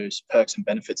those perks and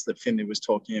benefits that Finley was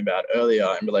talking about earlier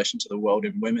in relation to the World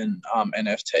in Women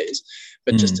NFTs,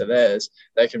 but just to theirs.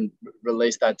 They can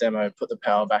release that demo, put the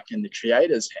power back in the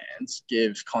creators' hands,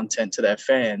 give content to their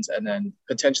fans, and then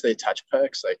potentially attach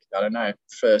perks like, I don't know,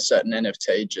 for a certain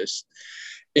NFT, just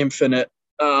infinite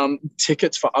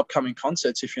tickets for upcoming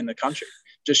concerts if you're in the country.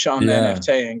 Just show them the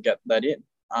NFT and get that in.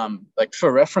 Like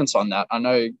for reference on that, I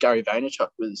know Gary Vaynerchuk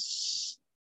was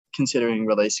considering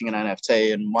releasing an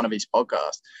NFT in one of his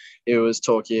podcasts. He was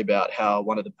talking about how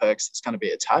one of the perks that's going to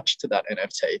be attached to that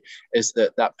NFT is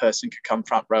that that person could come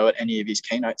front row at any of his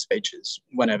keynote speeches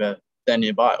whenever they're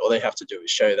nearby. All they have to do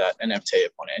is show that NFT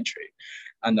upon entry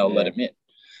and they'll let him in.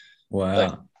 Wow.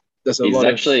 Like, there's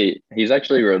he's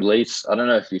actually released, I don't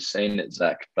know if you've seen it,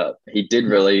 Zach, but he did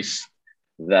release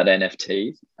that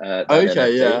NFT.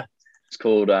 NFT. It's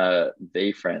called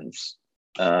V Friends.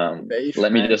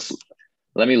 Let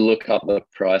me look up the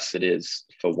price it is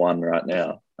for one right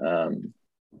now.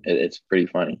 It's pretty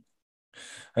funny.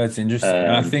 That's interesting.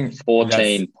 I think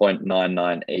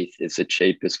 14.99 ETH is the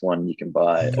cheapest one you can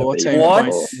buy.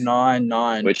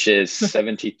 14.99, which is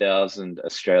 70,000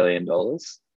 Australian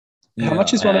dollars. How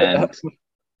much is one of that?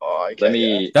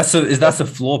 Is that the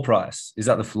floor price? Is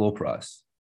that the floor price?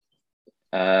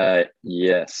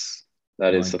 Yes.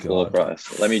 That is the floor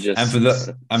price. Let me just for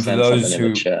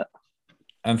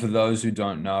those who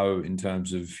don't know, in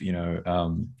terms of,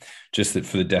 just that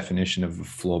for the definition of a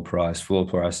floor price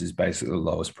is basically the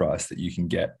lowest price that you can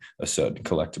get a certain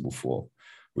collectible for,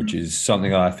 which is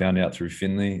something I found out through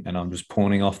Finley, and I'm just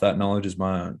pawning off that knowledge as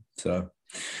my own. So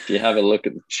if you have a look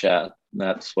at the chat,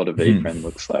 that's what a V-friend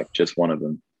looks like, just one of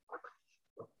them.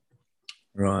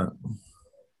 Right.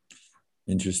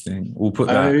 Interesting. We'll put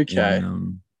that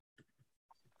in,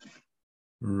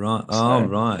 right. Oh,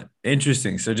 right.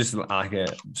 Interesting. So just like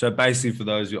so basically, for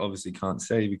those who obviously can't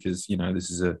see, because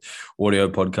this is a audio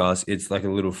podcast, it's like a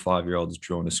little 5-year-old has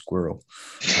drawn a squirrel.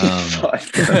 But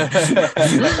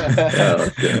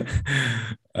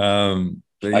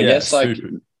I guess like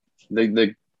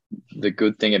the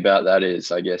good thing about that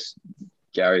is, I guess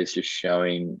Gary's just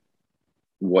showing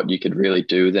what you could really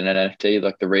do with an NFT.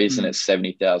 Like the reason it's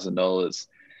 $70,000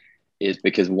 is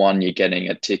because, one, you're getting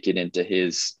a ticket into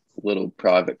his little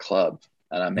private club,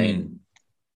 and I mean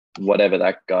whatever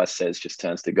that guy says just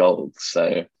turns to gold.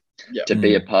 So to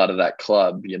be a part of that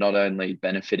club, you're not only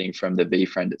benefiting from the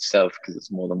V-friend itself, because it's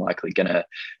more than likely going to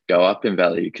go up in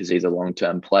value because he's a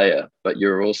long-term player, but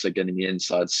you're also getting the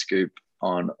inside scoop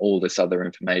on all this other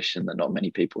information that not many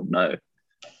people know.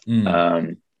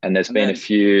 And there's been a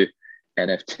few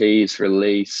NFTs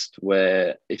released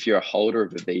where if you're a holder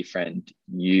of a V-friend,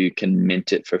 you can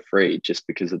mint it for free just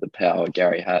because of the power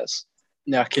Gary has.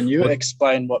 Now, can you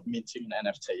explain what minting an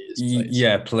NFT is, please?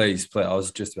 Yeah, please. I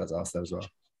was just about to ask that as well.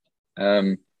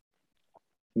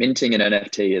 Minting an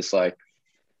NFT is like,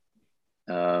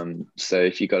 so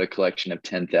if you got a collection of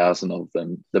 10,000 of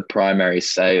them, the primary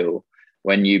sale,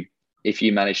 if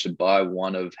you manage to buy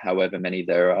one of however many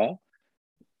there are,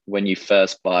 when you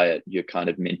first buy it, you're kind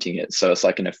of minting it. So it's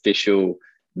like an official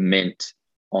mint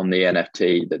on the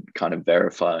NFT that kind of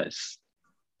verifies.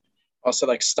 Also,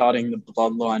 like starting the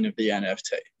bloodline of the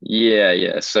NFT.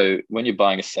 Yeah. So when you're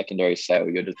buying a secondary sale,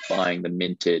 you're just buying the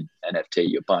minted NFT.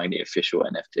 You're buying the official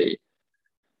NFT.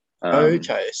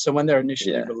 Okay. So when they're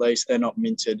initially released, they're not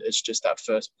minted. It's just that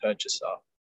first purchaser.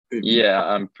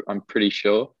 I'm pretty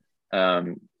sure.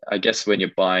 I guess when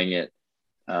you're buying it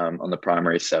on the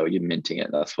primary sale, you're minting it.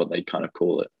 That's what they kind of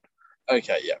call it.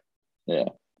 Okay. Yeah.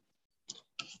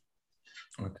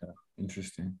 Okay.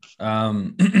 Interesting.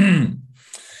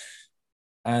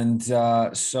 And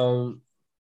so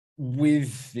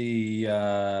with the,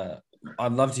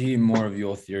 I'd love to hear more of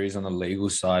your theories on the legal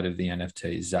side of the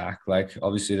NFT, Zach. Like,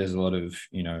 obviously there's a lot of,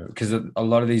 because a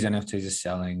lot of these NFTs are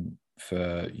selling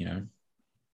for,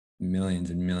 millions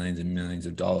and millions and millions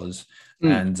of dollars.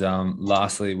 And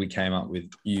lastly, you came up with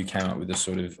a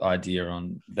sort of idea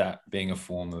on that being a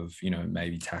form of,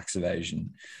 maybe tax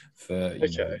evasion for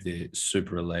the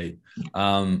super elite.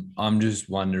 I'm just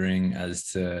wondering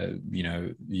as to,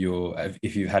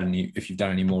 if you've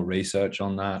done any more research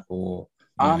on that, or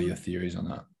your theories on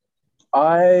that.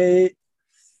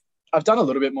 I've done a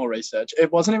little bit more research.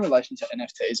 It wasn't in relation to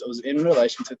NFTs. It was in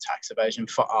relation to tax evasion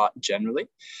for art generally.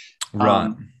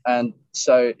 Right. And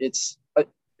so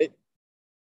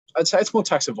I'd say it's more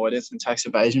tax avoidance than tax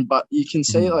evasion, but you can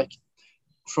see, like,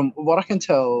 from what I can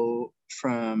tell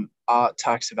from art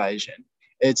tax evasion,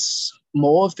 it's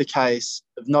more of the case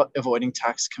of not avoiding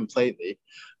tax completely,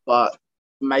 but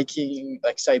making,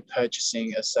 like, say,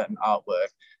 purchasing a certain artwork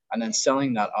and then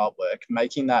selling that artwork,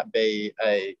 making that be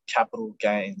a capital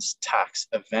gains tax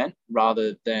event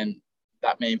rather than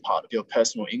that being part of your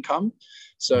personal income.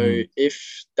 So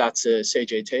if that's a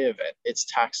CGT event, it's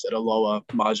taxed at a lower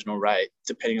marginal rate,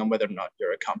 depending on whether or not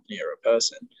you're a company or a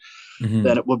person,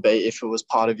 than it would be if it was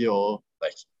part of your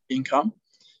like income.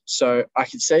 So I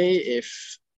could say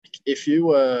if you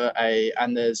were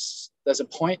and there's a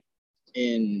point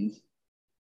in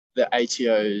the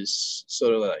ATO's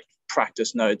sort of like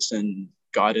practice notes and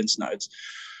guidance notes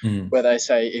where they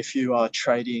say if you are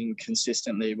trading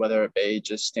consistently, whether it be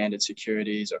just standard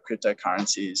securities or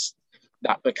cryptocurrencies,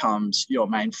 that becomes your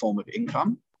main form of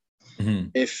income.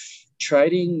 If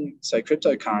trading, say,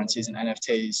 cryptocurrencies and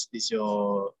NFTs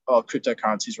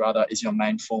cryptocurrencies rather, is your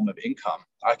main form of income,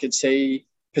 I could see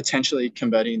potentially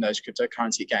converting those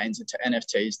cryptocurrency gains into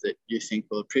NFTs that you think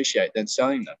will appreciate, then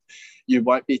selling them. You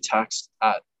won't be taxed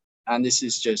at, and this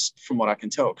is just from what I can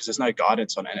tell, because there's no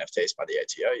guidance on NFTs by the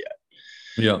ATO yet.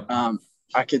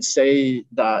 I could see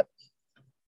that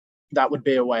would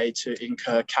be a way to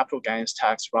incur capital gains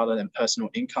tax rather than personal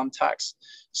income tax.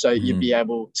 So you'd be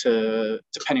able to,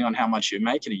 depending on how much you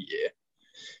make in a year,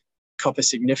 cop a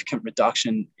significant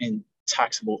reduction in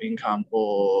taxable income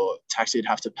or tax you'd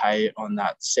have to pay on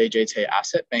that CGT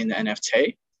asset, being the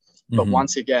NFT. But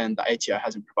once again, the ATO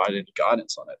hasn't provided any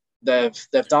guidance on it.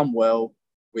 They've done well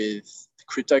with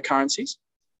cryptocurrencies,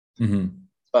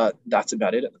 but that's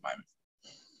about it at the moment.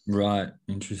 Right.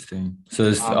 Interesting. So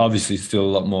there's obviously still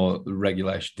a lot more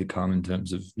regulation to come in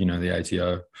terms of, the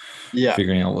ATO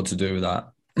figuring out what to do with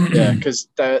that. Yeah, because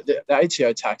the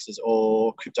ATO taxes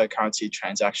all cryptocurrency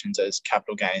transactions as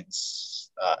capital gains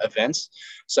events.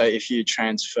 So if you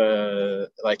transfer,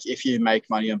 like if you make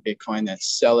money on Bitcoin, then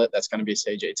sell it, that's going to be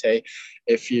CGT.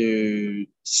 If you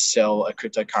sell a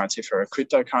cryptocurrency for a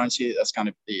cryptocurrency, that's going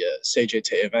to be a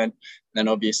CGT event. And then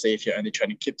obviously if you're only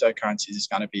trading cryptocurrencies, it's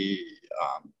going to be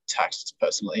taxed as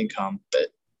personal income. But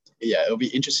yeah, it'll be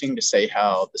interesting to see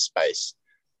how the space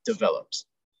develops.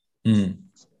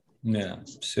 Yeah,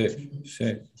 sick.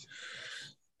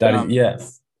 That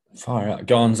is, far out.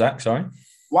 Go on, Zach, sorry.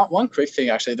 One quick thing,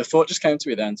 actually, the thought just came to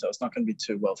me then, so it's not going to be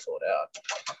too well thought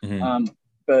out.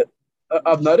 But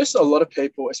I've noticed a lot of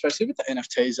people, especially with the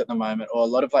NFTs at the moment, or a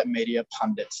lot of like media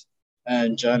pundits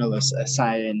and journalists are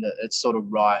saying that it's sort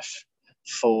of rife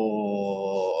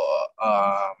for,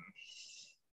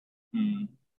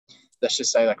 let's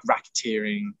just say like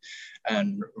racketeering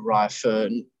and rife for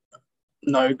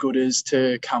no-gooders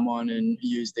to come on and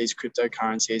use these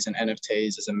cryptocurrencies and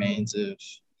NFTs as a means of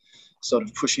sort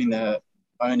of pushing their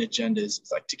own agendas,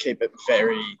 like to keep it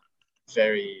very,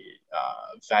 very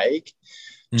vague,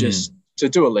 just to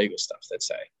do illegal stuff, let's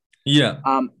say. Yeah.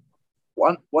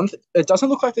 It doesn't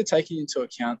look like they're taking into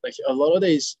account like a lot of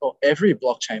these, or every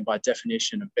blockchain by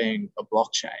definition of being a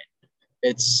blockchain,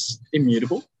 it's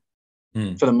immutable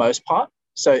for the most part.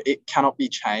 So it cannot be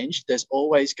changed. There's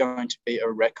always going to be a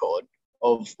record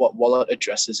of what wallet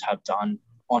addresses have done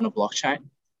on a blockchain.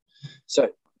 So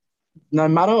no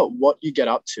matter what you get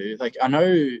up to, like I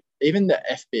know even the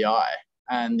FBI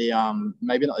and the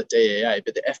maybe not the DEA,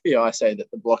 but the FBI say that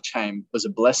the blockchain was a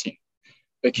blessing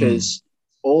because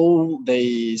all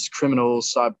these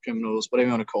criminals, cyber criminals, whatever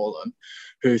you want to call them,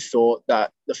 who thought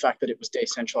that the fact that it was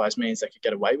decentralized means they could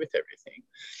get away with everything,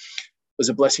 was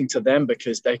a blessing to them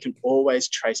because they can always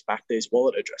trace back these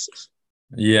wallet addresses.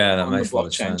 Yeah, that on makes the a lot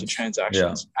of blockchain sense. to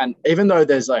transactions. Yeah. And even though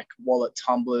there's like wallet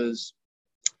tumblers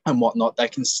and whatnot, they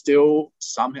can still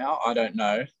somehow, I don't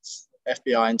know,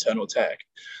 FBI internal tech,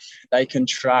 they can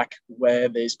track where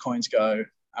these coins go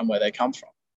and where they come from.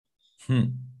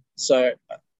 So,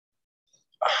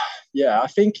 yeah, I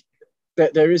think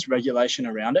that there is regulation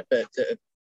around it, but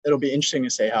it'll be interesting to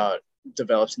see how it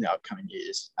develops in the upcoming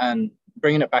years. And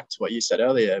bringing it back to what you said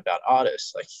earlier about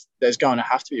artists, like there's going to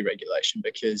have to be regulation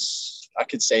because I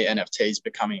could see NFTs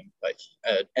becoming like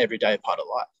an everyday part of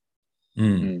life.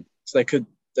 So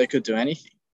they could do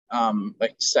anything.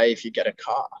 Like say if you get a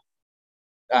car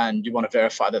and you want to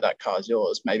verify that car is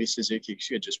yours, maybe Suzuki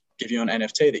should just give you an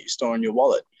NFT that you store in your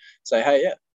wallet. Say, hey,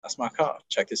 yeah, that's my car.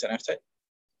 Check this NFT.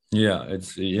 Yeah,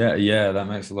 that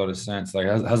makes a lot of sense. Like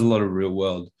it has a lot of real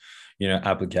world,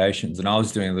 applications. And I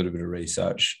was doing a little bit of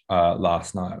research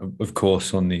last night, of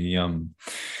course, on the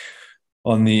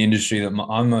industry that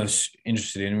I'm most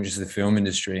interested in, which is the film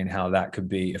industry, and how that could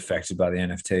be affected by the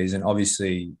NFTs. And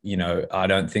obviously, I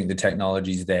don't think the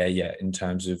technology is there yet in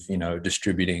terms of,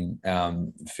 distributing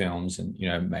films and,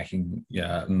 making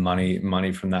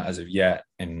money from that as of yet.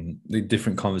 And the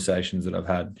different conversations that I've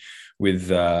had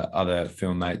with other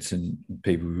film mates and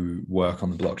people who work on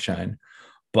the blockchain.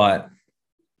 But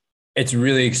it's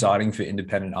really exciting for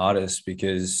independent artists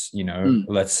because, you know,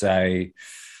 let's say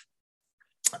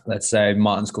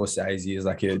Martin Scorsese is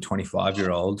like a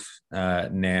 25-year-old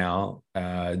now,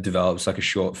 develops like a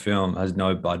short film, has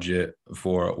no budget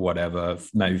for it, whatever,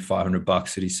 maybe $500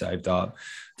 that he saved up,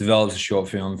 develops a short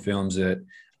film, films it,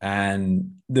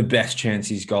 and the best chance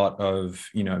he's got of,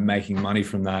 you know, making money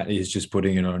from that is just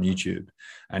putting it on YouTube.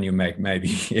 And you'll make, maybe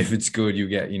if it's good, you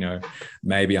get, you know,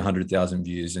 maybe 100,000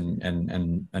 views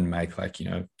and make like, you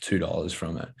know, $2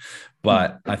 from it.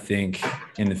 But I think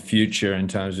in the future, in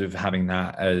terms of having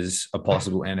that as a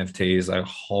possible NFT, is like a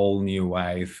whole new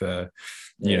way for,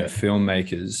 you know,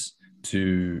 filmmakers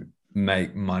to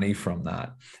make money from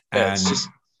that. Yeah, And it's just,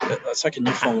 that's like a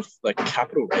new form of like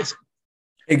capital raising.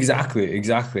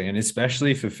 Exactly. And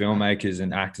especially for filmmakers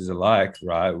and actors alike,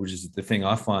 right? Which is the thing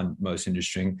I find most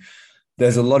interesting.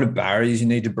 There's a lot of barriers you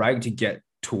need to break to get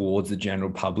towards the general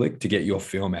public, to get your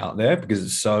film out there, because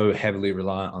it's so heavily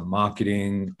reliant on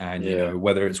marketing and, you know,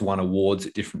 whether it's won awards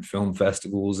at different film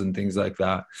festivals and things like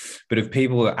that. But if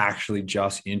people are actually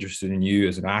just interested in you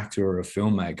as an actor or a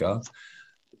filmmaker,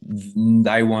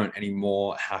 they won't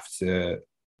anymore have to,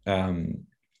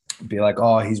 be like,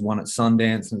 oh, he's won at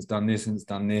Sundance and it's done this and it's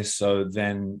done this. So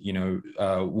then, you know,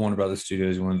 Warner Brothers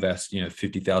Studios will invest, you know,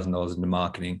 $50,000 into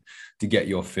marketing to get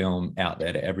your film out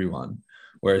there to everyone.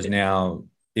 Whereas now,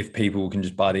 if people can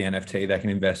just buy the NFT, they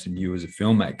can invest in you as a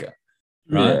filmmaker,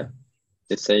 right? Yeah,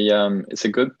 it's a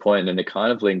good point, and it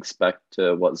kind of links back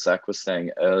to what Zach was saying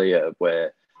earlier,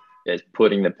 where it's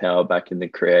putting the power back in the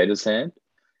creator's hand.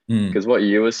 Because what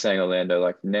you were saying, Orlando,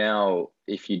 like now,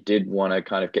 if you did want to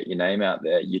kind of get your name out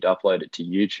there, you'd upload it to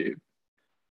YouTube.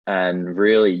 And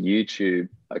really, YouTube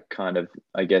are kind of,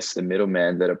 I guess, the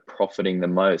middleman that are profiting the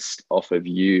most off of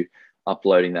you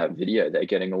uploading that video. They're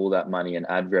getting all that money in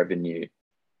ad revenue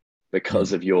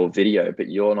because of your video, but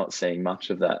you're not seeing much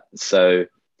of that. So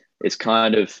it's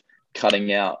kind of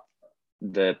cutting out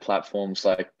the platforms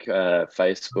like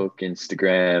Facebook,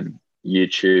 Instagram,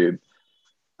 YouTube,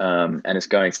 and it's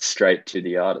going straight to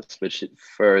the artist, which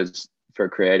for a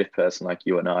creative person like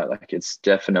you and I, like it's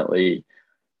definitely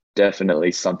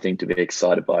something to be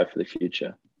excited by for the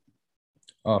future.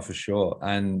 Oh, for sure.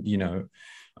 And, you know,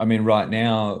 I mean, right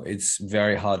now it's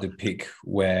very hard to pick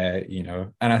where, you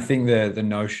know, and I think the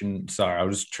notion, sorry, I'll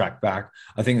just track back.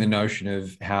 I think the notion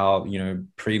of how, you know,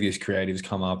 previous creatives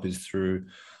come up is through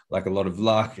like a lot of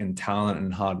luck and talent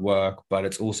and hard work, but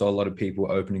it's also a lot of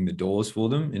people opening the doors for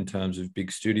them in terms of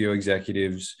big studio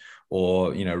executives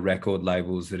or, you know, record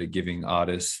labels that are giving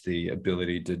artists the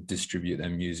ability to distribute their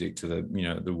music to the, you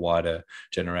know, the wider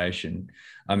generation.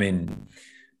 I mean,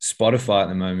 Spotify at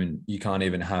the moment, you can't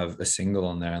even have a single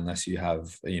on there unless you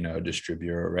have, you know, a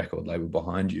distributor or a record label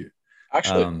behind you.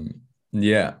 Actually,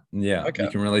 yeah. okay. You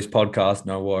can release podcasts,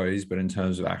 no worries. But in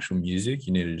terms of actual music,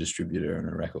 you need a distributor and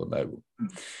a record label.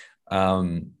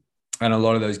 And a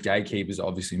lot of those gatekeepers are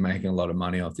obviously making a lot of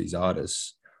money off these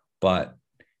artists. But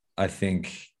I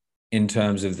think in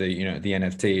terms of the, you know, the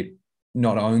NFT,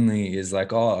 not only is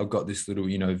like, oh, I've got this little,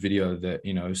 you know, video that,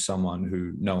 you know, someone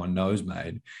who no one knows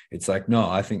made. It's like, no,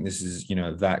 I think this is, you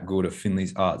know, that good, or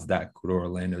Finley's art's that good, or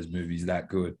Orlando's movie's that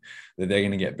good, that they're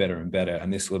going to get better and better.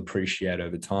 And this will appreciate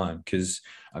over time. Because,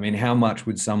 I mean, how much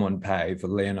would someone pay for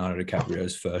Leonardo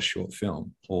DiCaprio's first short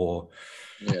film? Or,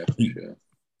 yeah, for sure.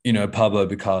 You know, Pablo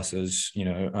Picasso's, you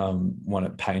know, one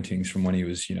of paintings from when he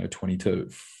was, you know, 22.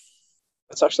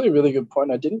 That's actually a really good point.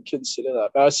 I didn't consider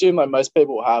that. I assume like most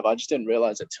people have. I just didn't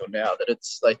realize it till now that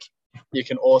it's like you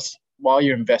can also, while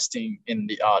you're investing in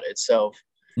the art itself,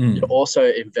 you're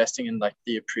also investing in like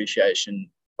the appreciation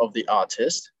of the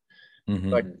artist.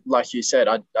 Like you said,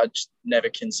 I just never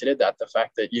considered that. The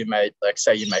fact that you made, like,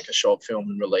 say you make a short film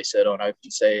and release it on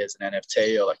OpenSea as an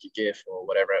NFT or like a GIF or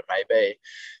whatever it may be.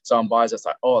 Someone buys it, it's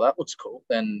like, oh, that looks cool.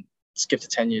 Then skip to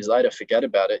 10 years later, forget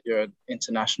about it. You're an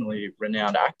internationally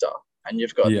renowned actor. And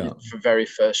you've got your very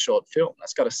first short film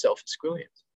that's got to sell for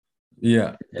squillions.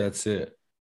 Yeah, that's it.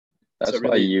 That's so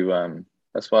why really,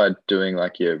 that's why doing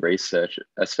like your research,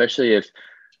 especially if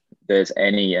there's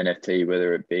any NFT,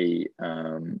 whether it be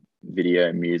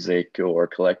video, music, or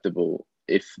collectible,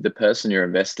 if the person you're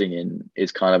investing in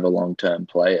is kind of a long-term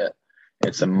player,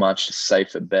 it's a much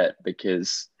safer bet,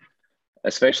 because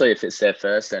especially if it's their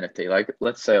first NFT, like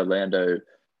let's say Orlando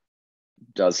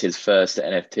does his first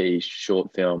NFT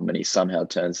short film and he somehow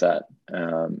turns that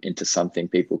into something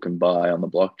people can buy on the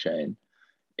blockchain.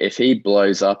 If he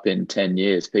blows up in 10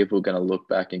 years, people are going to look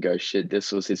back and go, shit,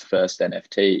 this was his first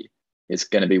NFT. It's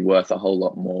going to be worth a whole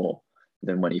lot more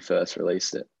than when he first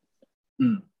released it.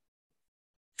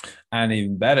 And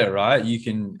even better, right? You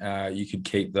could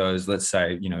keep those. Let's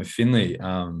say Finley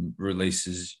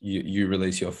releases you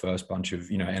release your first bunch of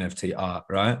NFT art,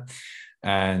 right?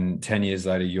 And 10 years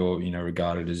later, you're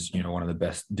regarded as one of the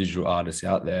best digital artists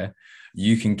out there.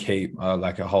 You can keep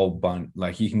like a whole bunch.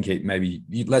 Like you can keep maybe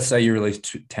let's say you release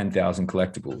 10,000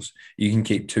 collectibles. You can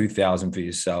keep 2,000 for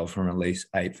yourself and release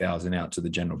 8,000 out to the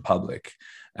general public.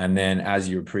 And then as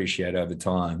you appreciate over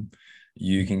time,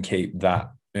 you can keep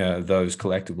those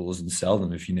collectibles and sell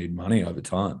them if you need money over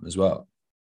time as well.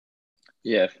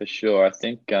 Yeah, for sure. I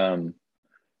think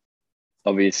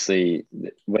obviously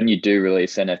when you do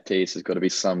release NFTs, there's got to be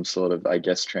some sort of, I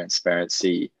guess,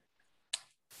 transparency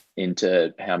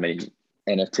into how many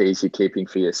NFTs you're keeping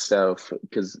for yourself.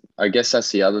 Because I guess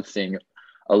that's the other thing.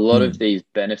 A lot of these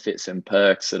benefits and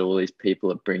perks that all these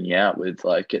people are bringing out with,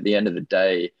 like at the end of the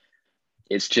day,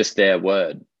 it's just their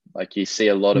word. Like you see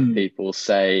a lot of people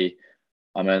say,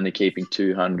 I'm only keeping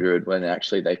 200 when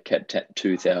actually they've kept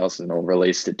 2,000 or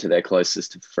released it to their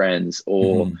closest friends,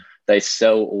 or they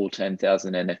sell all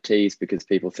 10,000 NFTs because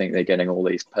people think they're getting all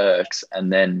these perks,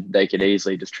 and then they could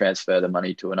easily just transfer the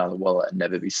money to another wallet and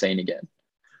never be seen again.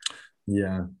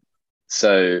 Yeah.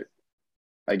 So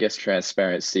I guess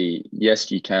transparency,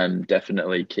 yes, you can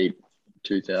definitely keep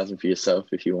 2,000 for yourself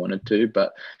if you wanted to,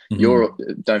 but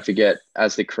don't forget,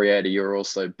 as the creator, you're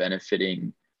also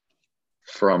benefiting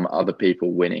from other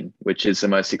people winning, which is the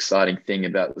most exciting thing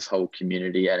about this whole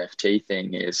community NFT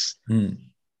thing is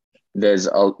there's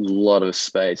a lot of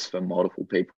space for multiple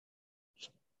people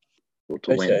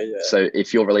to win. Yeah. So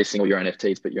if you're releasing all your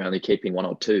NFTs, but you're only keeping one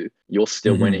or two, you're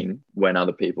still winning when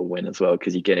other people win as well,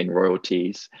 because you're getting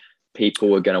royalties.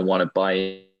 People are going to want to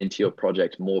buy into your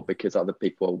project more because other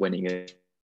people are winning it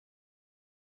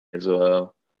as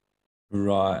well.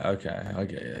 Right.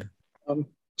 Okay. Yeah.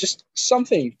 Just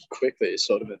something quickly,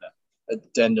 sort of an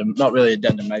addendum, not really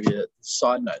addendum, maybe a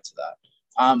side note to that.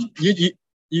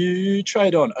 You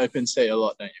trade on OpenSea a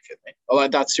lot, don't you, Finley? Or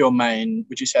like that's your main,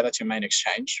 would you say that's your main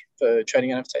exchange for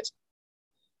trading NFTs?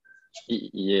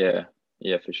 Yeah,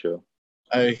 for sure.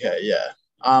 Okay, yeah.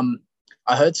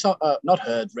 I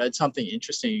read something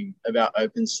interesting about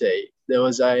OpenSea. There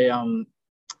was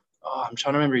I'm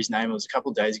trying to remember his name. It was a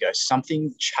couple of days ago.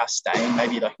 Something Chastain,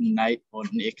 maybe like Nate or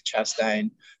Nick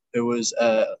Chastain, who was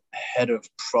a head of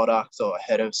product or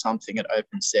head of something at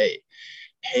OpenSea.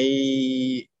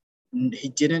 He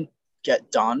didn't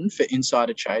get done for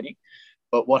insider trading,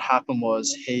 but what happened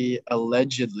was he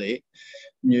allegedly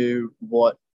knew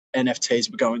what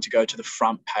NFTs were going to go to the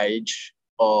front page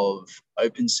of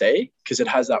OpenSea, because it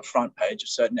has that front page of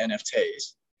certain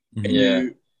NFTs.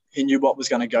 He knew what was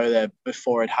going to go there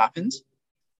before it happened.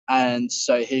 And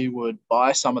so he would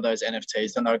buy some of those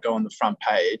NFTs, then they would go on the front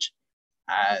page,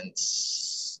 and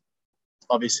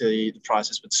obviously the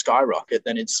prices would skyrocket,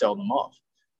 then he'd sell them off.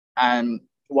 And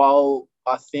while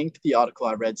I think the article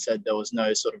I read said there was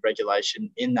no sort of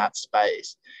regulation in that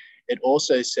space, it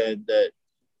also said that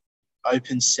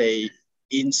OpenSea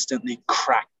instantly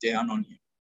cracked down on him,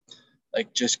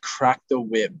 like just cracked the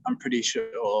whip. I'm pretty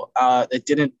sure they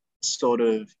didn't sort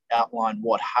of outline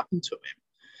what happened to him,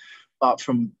 but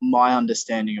from my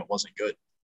understanding, it wasn't good.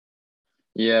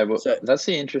 Yeah, well, that's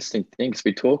the interesting thing, because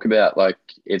we talk about like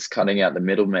it's cutting out the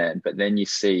middleman, but then you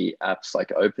see apps like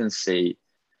OpenSea.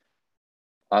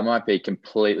 I might be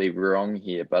completely wrong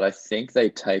here, but I think they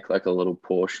take like a little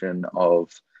portion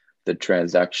of the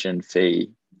transaction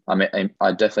fee. I mean,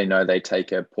 I definitely know they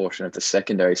take a portion of the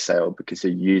secondary sale because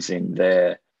they're using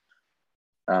their,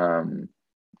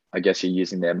 I guess you're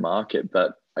using their market,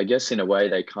 but I guess in a way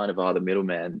they kind of are the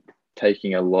middleman,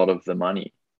 taking a lot of the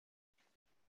money.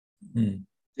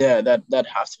 Yeah, that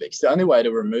has to be, because the only way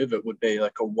to remove it would be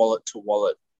like a wallet to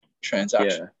wallet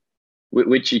transaction. Yeah,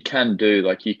 which you can do.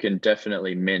 Like you can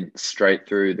definitely mint straight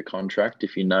through the contract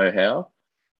if you know how.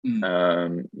 You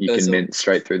can mint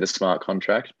straight through the smart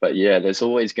contract, but yeah, there's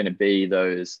always going to be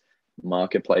those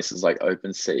marketplaces like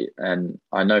OpenSea, and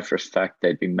I know for a fact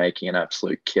they'd be making an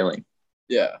absolute killing.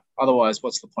 Yeah, otherwise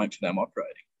what's the point for them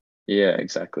operating? Yeah,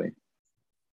 exactly.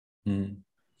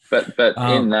 But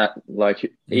in that,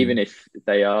 like, even if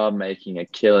they are making a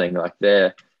killing, like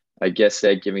I guess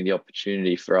they're giving the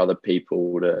opportunity for other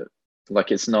people to,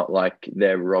 like, it's not like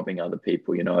they're robbing other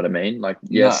people, you know what I mean? Like,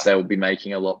 yes, they'll be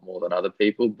making a lot more than other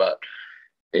people, but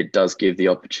it does give the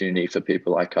opportunity for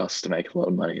people like us to make a lot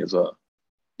of money as well.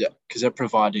 Yeah, because they're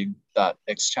providing that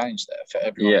exchange there for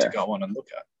everyone to go on and look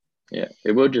at. Yeah,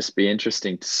 it will just be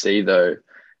interesting to see, though,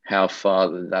 how far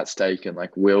that's taken.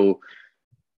 Like, will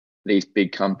these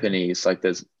big companies, like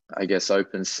there's, I guess,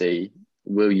 OpenSea,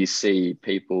 will you see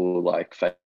people like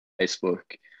Facebook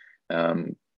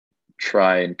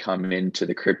try and come into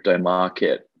the crypto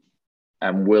market,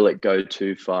 and will it go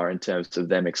too far in terms of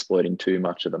them exploiting too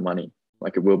much of the money?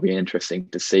 Like, it will be interesting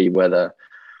to see whether,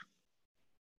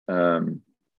 I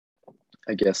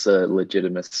guess, a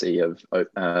legitimacy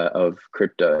of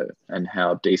crypto and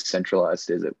how decentralized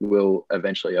is it. Will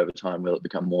eventually, over time, will it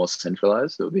become more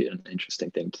centralized? It'll be an interesting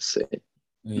thing to see.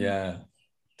 Yeah,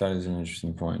 that is an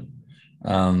interesting point.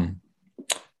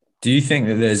 Do you think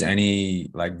that there's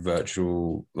any like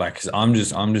virtual, like, because I'm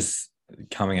just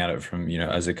coming at it from,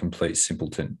 as a complete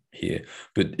simpleton here,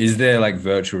 but is there like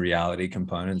virtual reality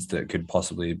components that could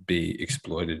possibly be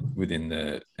exploited within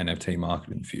the NFT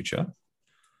market in the future?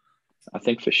 I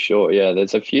think for sure, yeah.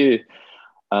 There's a few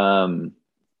NFTs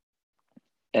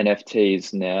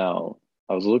now.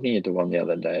 I was looking into one the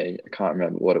other day. I can't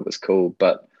remember what it was called,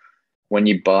 but when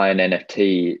you buy an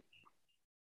NFT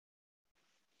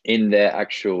in their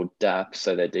actual DApp,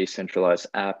 so their decentralized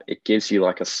app, it gives you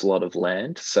like a slot of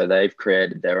land. So they've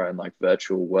created their own like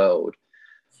virtual world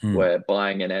where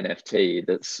buying an NFT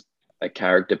that's a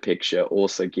character picture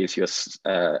also gives you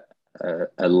a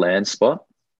land spot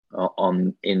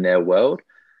in their world.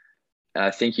 And I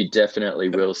think you definitely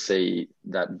will see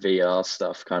that VR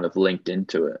stuff kind of linked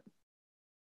into it.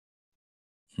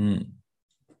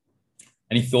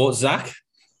 Any thoughts, Zach?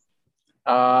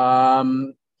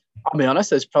 I'll be honest,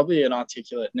 there's probably an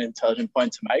articulate and intelligent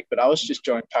point to make, but I was just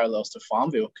drawing parallels to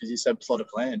Farmville because you said plot of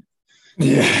land.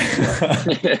 Yeah.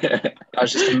 I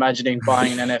was just imagining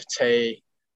buying an NFT,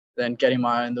 then getting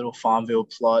my own little Farmville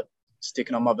plot,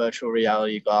 sticking on my virtual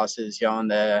reality glasses, going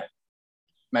there,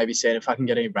 maybe seeing if I can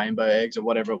get any rainbow eggs or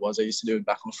whatever it was I used to do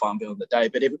back on Farmville in the day.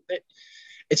 But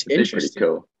it's interesting. Pretty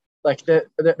cool. Like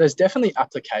there's definitely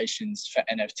applications for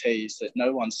NFTs that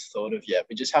no one's thought of yet.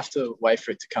 We just have to wait for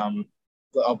it to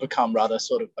become rather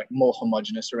sort of like more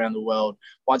homogenous around the world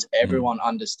once everyone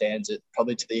understands it,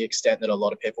 probably to the extent that a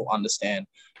lot of people understand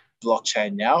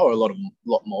blockchain now, or a lot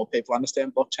more people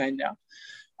understand blockchain now.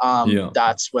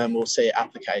 That's when we'll see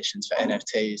applications for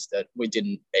NFTs that we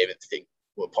didn't even think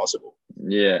were possible.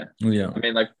 Yeah. I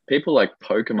mean, like people like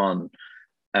Pokemon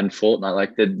and Fortnite,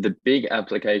 like the big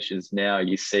applications now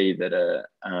you see that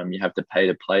you have to pay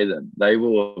to play them. They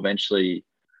will eventually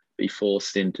be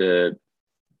forced into,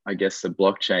 I guess, the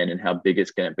blockchain and how big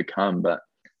it's going to become. But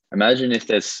imagine if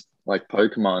there's like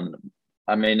Pokemon.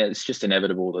 I mean, it's just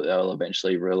inevitable that they'll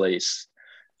eventually release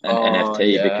an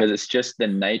NFT because it's just the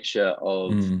nature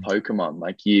of Pokemon.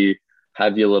 Like, you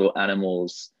have your little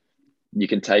animals, you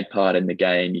can take part in the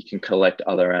game, you can collect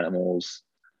other animals.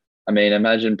 I mean,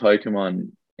 imagine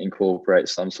Pokemon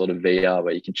incorporates some sort of VR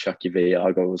where you can chuck your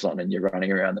VR goggles on and you're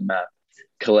running around the map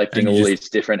collecting all these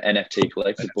different NFT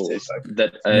collectibles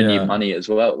that earn you money as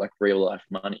well, like real life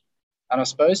money. And I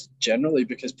suppose generally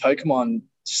because Pokemon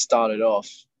started off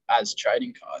as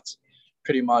trading cards,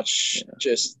 pretty much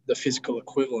just the physical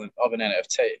equivalent of an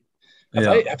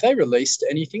NFT. Have they released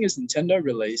anything? Has Nintendo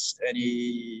released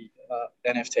any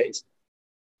NFTs?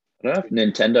 I don't know if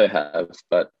Nintendo have,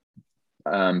 but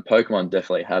Pokemon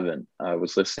definitely haven't. I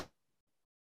was listening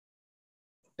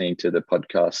to the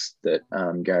podcast that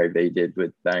Gary Vee did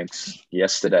with Banks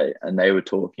yesterday, and they were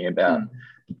talking about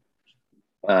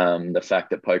the fact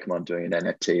that Pokemon doing an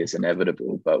NFT is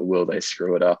inevitable, but will they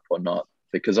screw it up or not?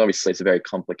 Because obviously it's a very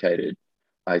complicated,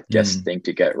 I guess, thing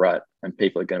to get right, and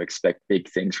people are going to expect big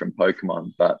things from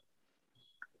Pokemon, but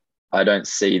I don't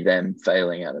see them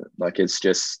failing at it. Like, it's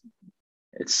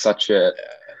such a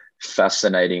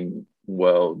fascinating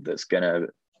world that's going to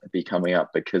be coming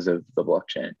up because of the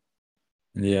blockchain.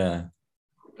 Yeah,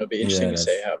 it'll be interesting to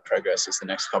see how it progresses the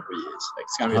next couple of years. Like,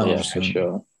 it's going to be a lot for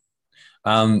sure.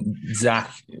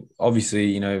 Zach,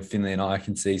 obviously, Finley and I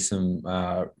can see some,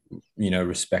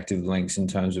 respective links in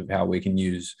terms of how we can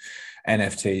use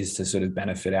NFTs to sort of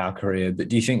benefit our career. But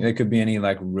do you think there could be any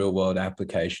like real world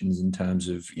applications in terms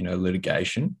of,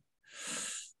 litigation?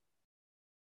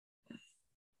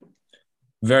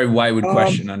 Very wayward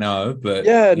question, I know, but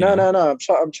no.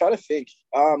 I'm trying to think.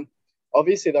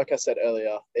 Obviously, like I said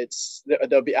earlier,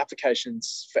 there'll be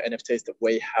applications for NFTs that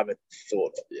we haven't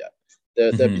thought of yet.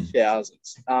 There'll be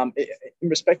thousands. In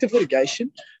respect of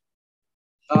litigation,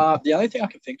 the only thing I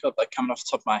can think of, like coming off the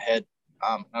top of my head,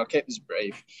 I'll keep this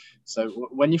brief. So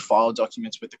when you file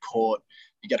documents with the court,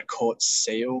 you get a court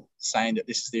seal saying that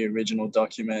this is the original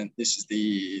document, this is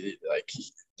the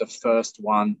first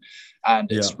one,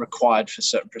 and it's required for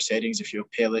certain proceedings. If you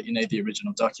appeal it, you need the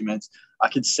original documents. I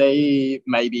could see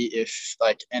maybe if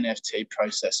like NFT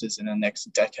processes in the next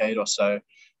decade or so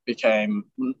became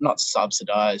not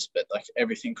subsidized, but like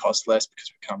everything cost less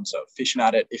because we become so efficient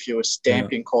at it. If you were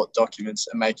stamping court documents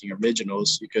and making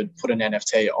originals, you could put an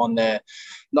NFT on there,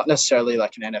 not necessarily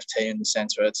like an NFT in the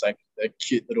sense where it's like a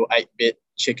cute little 8-bit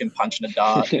chicken punching a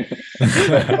dart,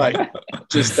 but like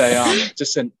just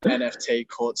an NFT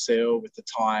court seal with the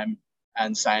time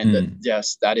and saying that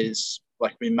yes, that is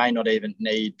like we may not even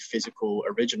need physical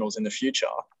originals in the future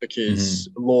because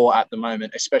law at the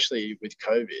moment, especially with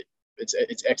COVID,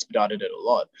 it's expedited it a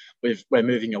lot. We're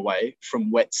moving away from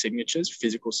wet signatures,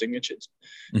 physical signatures.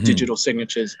 Digital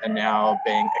signatures are now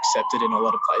being accepted in a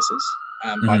lot of places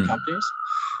by companies.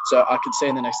 So I could see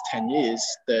in the next 10 years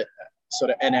that sort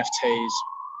of NFTs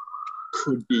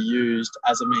could be used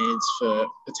as a means for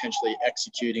potentially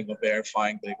executing or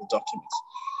verifying legal documents.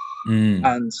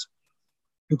 And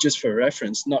just for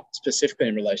reference, not specifically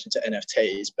in relation to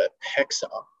NFTs, but PEXA,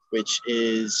 which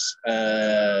is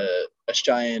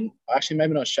Australian, actually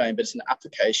maybe not Australian, but it's an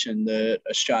application that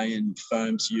Australian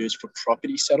firms use for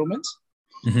property settlements.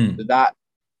 That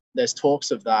there's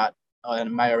talks of that, and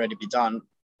it may already be done,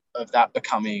 of that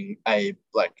becoming a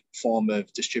like form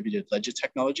of distributed ledger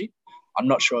technology. I'm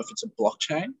not sure if it's a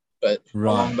blockchain, but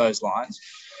along those lines.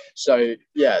 So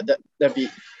yeah, there'd be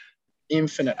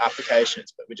infinite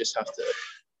applications, but we just have to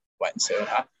wait and see what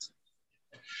happens.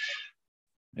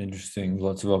 Interesting.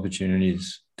 Lots of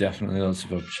opportunities. Definitely lots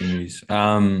of opportunities. It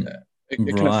can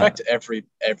affect every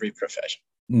profession.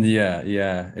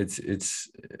 Yeah. It's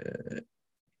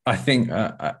I think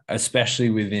especially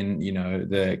within,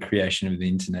 the creation of the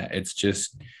internet, it's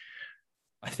just,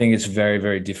 I think it's very,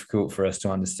 very difficult for us to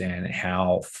understand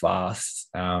how fast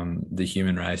the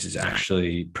human race is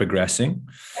actually progressing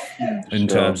in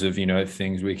terms of,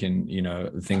 things we can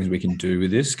do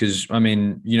with this. Because, I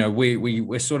mean,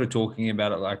 we're sort of talking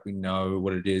about it like we know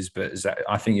what it is, but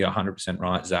I think you're 100%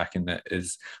 right, Zach, in that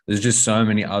there's just so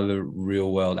many other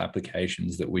real world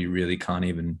applications that we really can't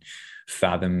even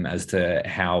fathom as to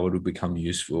how it will become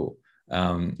useful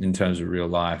in terms of real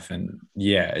life. And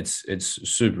yeah, it's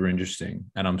super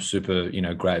interesting, and I'm super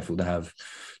grateful to have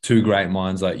two great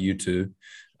minds like you two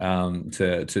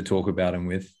to talk about them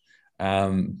with.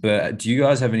 But do you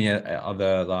guys have any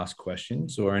other last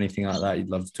questions or anything like that you'd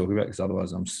love to talk about? Because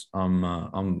otherwise I'm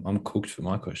cooked for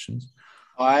my questions.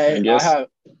 I have you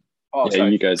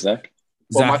go, Zach.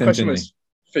 Well, my question was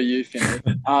for you, Finley.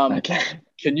 Okay.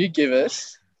 Can you give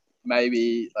us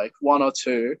maybe like one or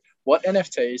two, what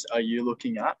NFTs are you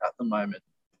looking at the moment?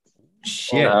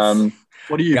 Shit.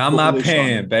 What are you? Got my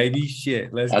pen, baby.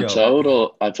 Shit. Let's go.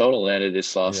 I told Atlanta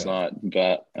this last night,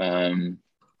 but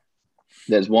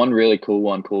there's one really cool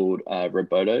one called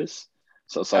Robotos.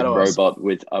 So it's like robot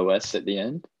with OS at the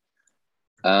end.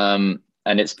 And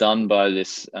it's done by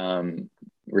this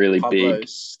really big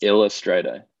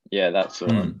illustrator. Yeah, that's the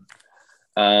one.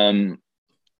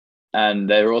 And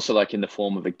they're also like in the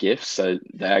form of a GIF, so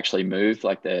they actually move,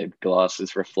 like their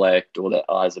glasses reflect or their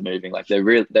eyes are moving. Like they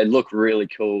look really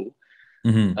cool.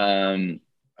 Okay.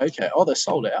 Oh, they're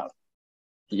sold out.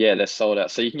 Yeah, they're sold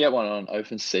out. So you can get one on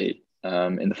OpenSea.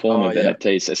 In the form of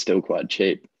NFTs, they're still quite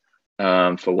cheap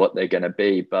for what they're going to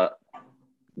be. But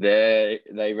they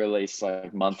release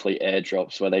like monthly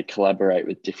airdrops where they collaborate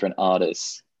with different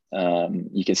artists.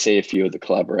 You can see a few of the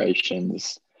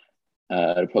collaborations.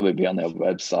 It'll probably be on their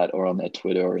website or on their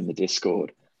Twitter or in the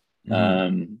Discord.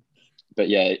 But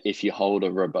yeah, if you hold a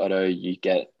Roboto,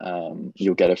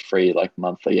 you'll get a free like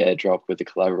monthly airdrop with a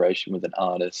collaboration with an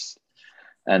artist.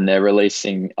 And they're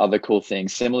releasing other cool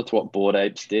things similar to what Bored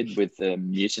Apes did with the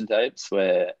Mutant Apes,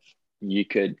 where you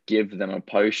could give them a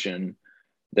potion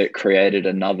that created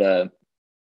another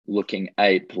looking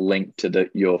ape linked to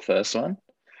your first one.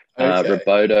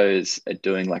 Robotos are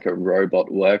doing like a robot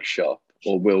workshop,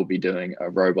 or will be doing a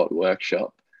robot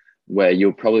workshop, where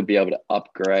you'll probably be able to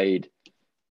upgrade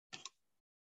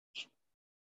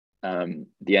the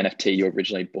NFT you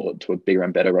originally bought to a bigger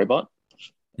and better robot.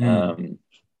 What's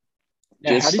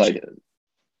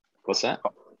that?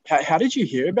 How did you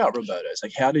hear about Robotos?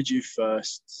 Like, how did you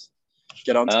first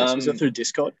get onto this? Was it through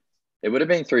Discord? It would have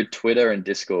been through Twitter and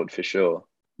Discord for sure.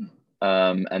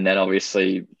 And then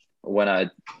obviously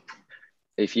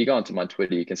if you go onto my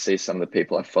Twitter, you can see some of the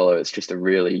people I follow. It's just a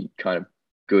really kind of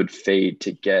good feed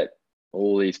to get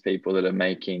all these people that are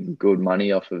making good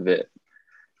money off of it.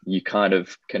 You kind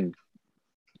of can,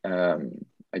 I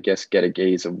guess, get a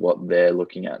gaze of what they're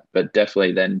looking at, but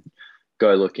definitely then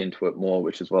go look into it more,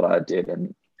 which is what I did.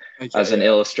 And as an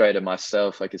illustrator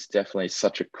myself, like it's definitely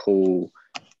such a cool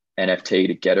NFT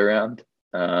to get around.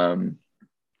 Other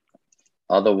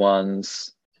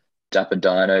ones, Dapper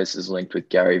Dinos is linked with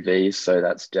Gary Vee, so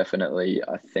that's definitely,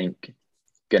 I think,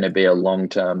 going to be a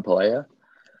long-term player.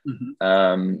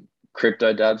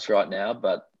 Crypto dabs right now,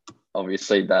 but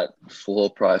obviously that floor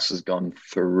price has gone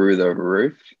through the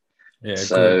roof. Yeah,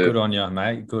 So good on you,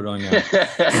 mate. Good on you.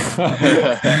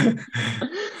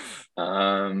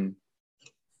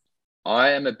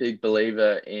 I am a big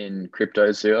believer in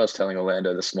crypto too. I was telling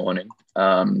Orlando this morning.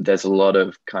 There's a lot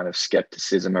of kind of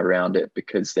skepticism around it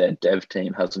because their dev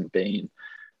team hasn't been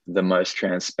the most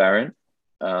transparent.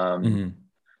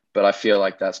 But I feel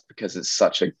like that's because it's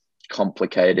such a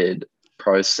complicated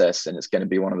process and it's going to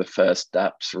be one of the first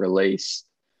dApps released.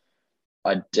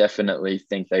 I definitely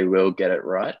think they will get it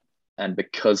right. And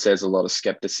because there's a lot of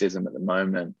skepticism at the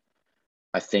moment,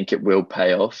 I think it will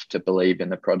pay off to believe in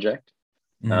the project.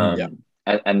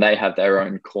 And they have their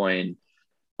own coin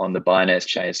on the Binance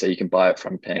chain, so you can buy it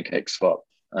from PancakeSwap,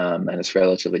 and it's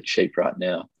relatively cheap right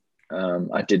now.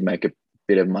 I did make a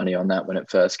bit of money on that when it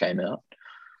first came out.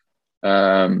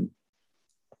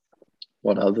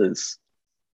 What others?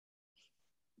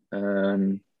 I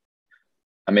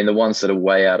mean, the ones that are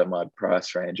way out of my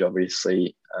price range,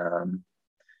 obviously,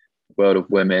 World of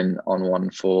Women, On One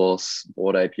Force,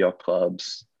 Bored Ape Yacht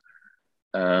Clubs.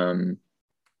 And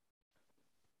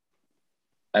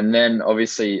then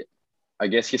obviously, I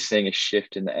guess you're seeing a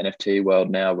shift in the NFT world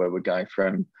now where we're going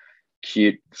from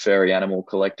cute furry animal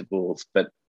collectibles, but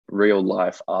real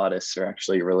life artists are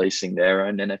actually releasing their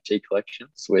own NFT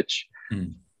collections, which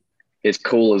is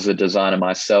cool as a designer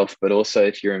myself. But also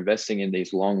if you're investing in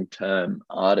these long-term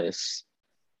artists,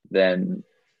 then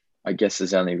I guess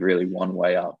there's only really one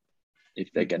way up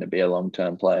if they're going to be a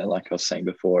long-term player, like I was saying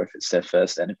before, if it's their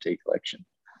first NFT collection.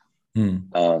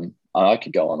 I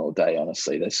could go on all day,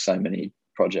 honestly. There's so many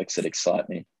projects that excite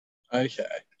me. Okay.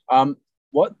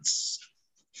 What's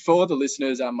for the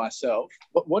listeners and myself?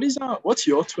 What's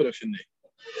your Twitter, Finley?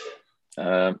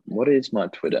 What is my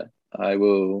Twitter? I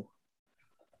will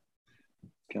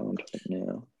go on to it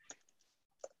now.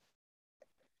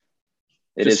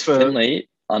 It is Finley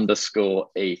 _ETH,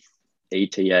 ETH.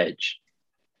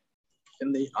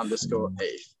 Finley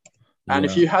 _ETH. And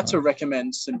if you had to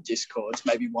recommend some Discords,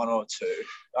 maybe one or two,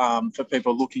 for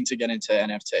people looking to get into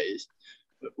NFTs,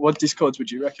 what Discords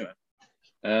would you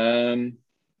recommend?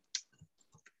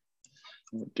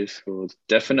 Discords?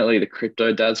 Definitely the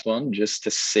Crypto Dads one, just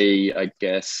to see, I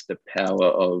guess, the power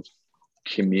of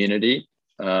community.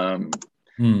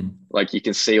 Like you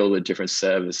can see all the different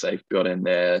servers they've got in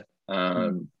there.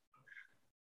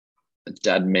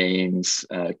 Dad memes,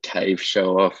 cave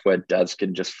show off where dads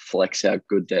can just flex how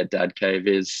good their dad cave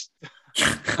is.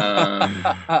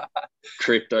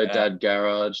 Crypto Dad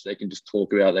Garage, they can just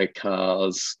talk about their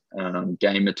cars.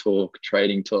 Gamer talk,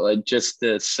 trading talk, like just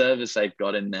the servers they've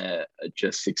got in there are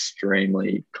just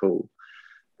extremely cool.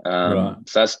 So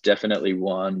that's definitely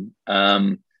one.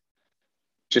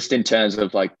 Just in terms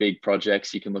of like big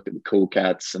projects, you can look at the Cool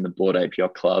Cats and the Bored Ape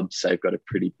Yacht Clubs. They've got a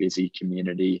pretty busy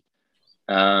community.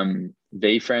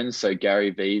 V Friends, so Gary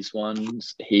V's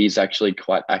ones, he's actually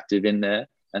quite active in there,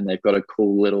 and they've got a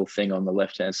cool little thing on the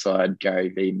left hand side, Gary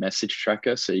V message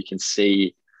tracker, so you can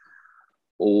see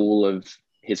all of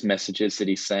his messages that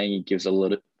he's saying. He gives a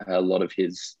lot of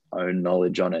his own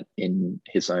knowledge on it in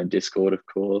his own Discord, of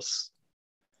course.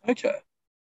 Okay.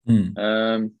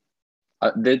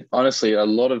 Honestly, a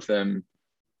lot of them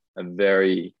are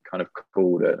very kind of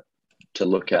cool to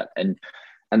look at, and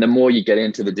the more you get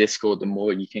into the Discord, the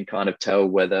more you can kind of tell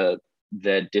whether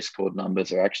their Discord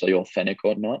numbers are actually authentic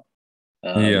or not.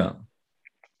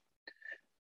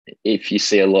 If you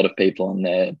see a lot of people on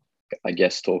there, I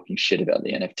guess, talking shit about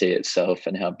the NFT itself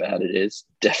and how bad it is,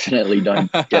 definitely don't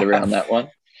get around that one.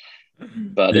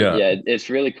 But it's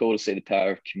really cool to see the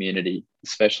power of community,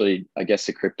 especially, I guess,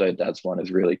 the Crypto Dads one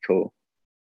is really cool.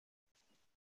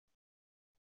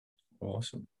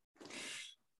 Awesome.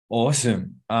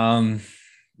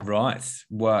 Right.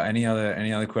 Well, any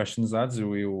other questions, lads? Are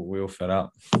we all fed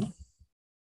up?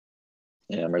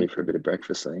 Yeah, I'm ready for a bit of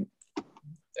breakfast, I think.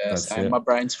 Yeah, same. My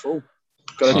brain's full.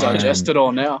 Got to digest it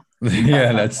all now.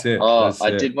 Yeah, that's it.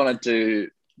 I did want to do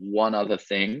one other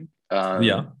thing.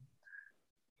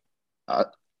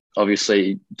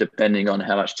 Obviously, depending on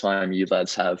how much time you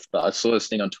lads have, but I saw this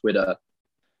thing on Twitter.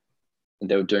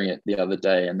 They were doing it the other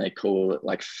day, and they call it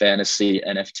like fantasy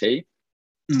NFT.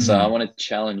 So I want to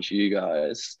challenge you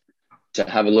guys to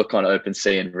have a look on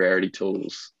OpenSea and Rarity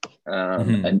Tools,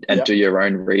 and do your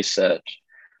own research.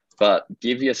 But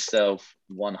give yourself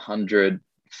 100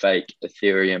 fake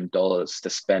Ethereum dollars to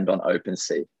spend on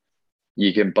OpenSea.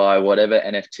 You can buy whatever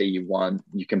NFT you want.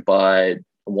 You can buy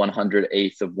 100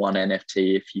 ETH of one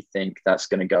NFT if you think that's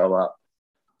going to go up.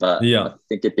 But I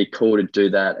think it'd be cool to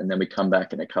do that, and then we come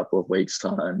back in a couple of weeks'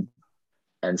 time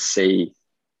and see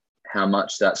how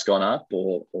much that's gone up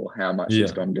or how much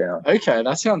it's gone down. Okay,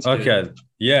 that sounds good. Okay.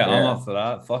 Yeah, I'm up for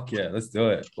that. Fuck yeah, let's do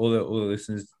it. All the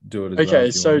listeners do it as well.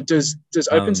 Okay, so does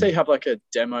OpenSea have like a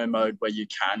demo mode where you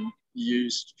can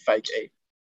use fake ETH?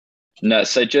 No,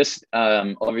 so just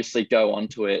obviously go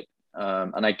onto it.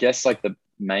 And I guess like the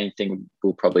main thing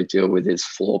we'll probably deal with is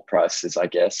floor prices, I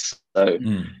guess. So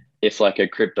if like a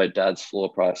crypto dad's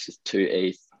floor price is 2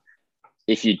 ETH,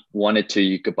 if you wanted to,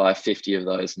 you could buy 50 of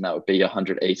those and that would be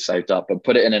 100 ETH saved up, and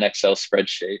put it in an Excel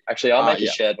spredersheet. Actually, I'll make a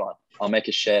shared one. I'll make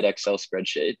a shared Excel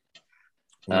spreadsheet,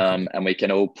 and we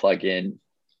can all plug in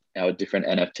our different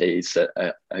NFTs that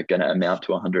are going to amount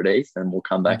to 100 ETH, and we'll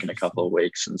come back in a couple of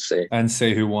weeks and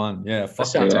see who won. Yeah, that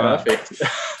sounds perfect.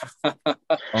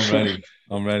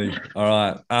 I'm ready. All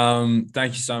right.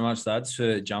 Thank you so much, lads,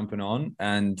 for jumping on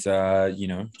and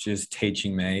just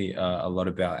teaching me a lot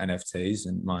about NFTs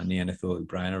and my Neanderthal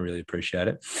brain. I really appreciate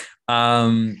it.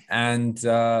 And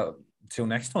till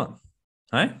next time.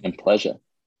 Hey? A pleasure.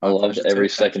 I loved every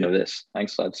second of this.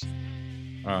 Thanks, lads.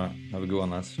 All right. Have a good one,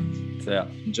 lads. See ya.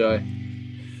 Enjoy.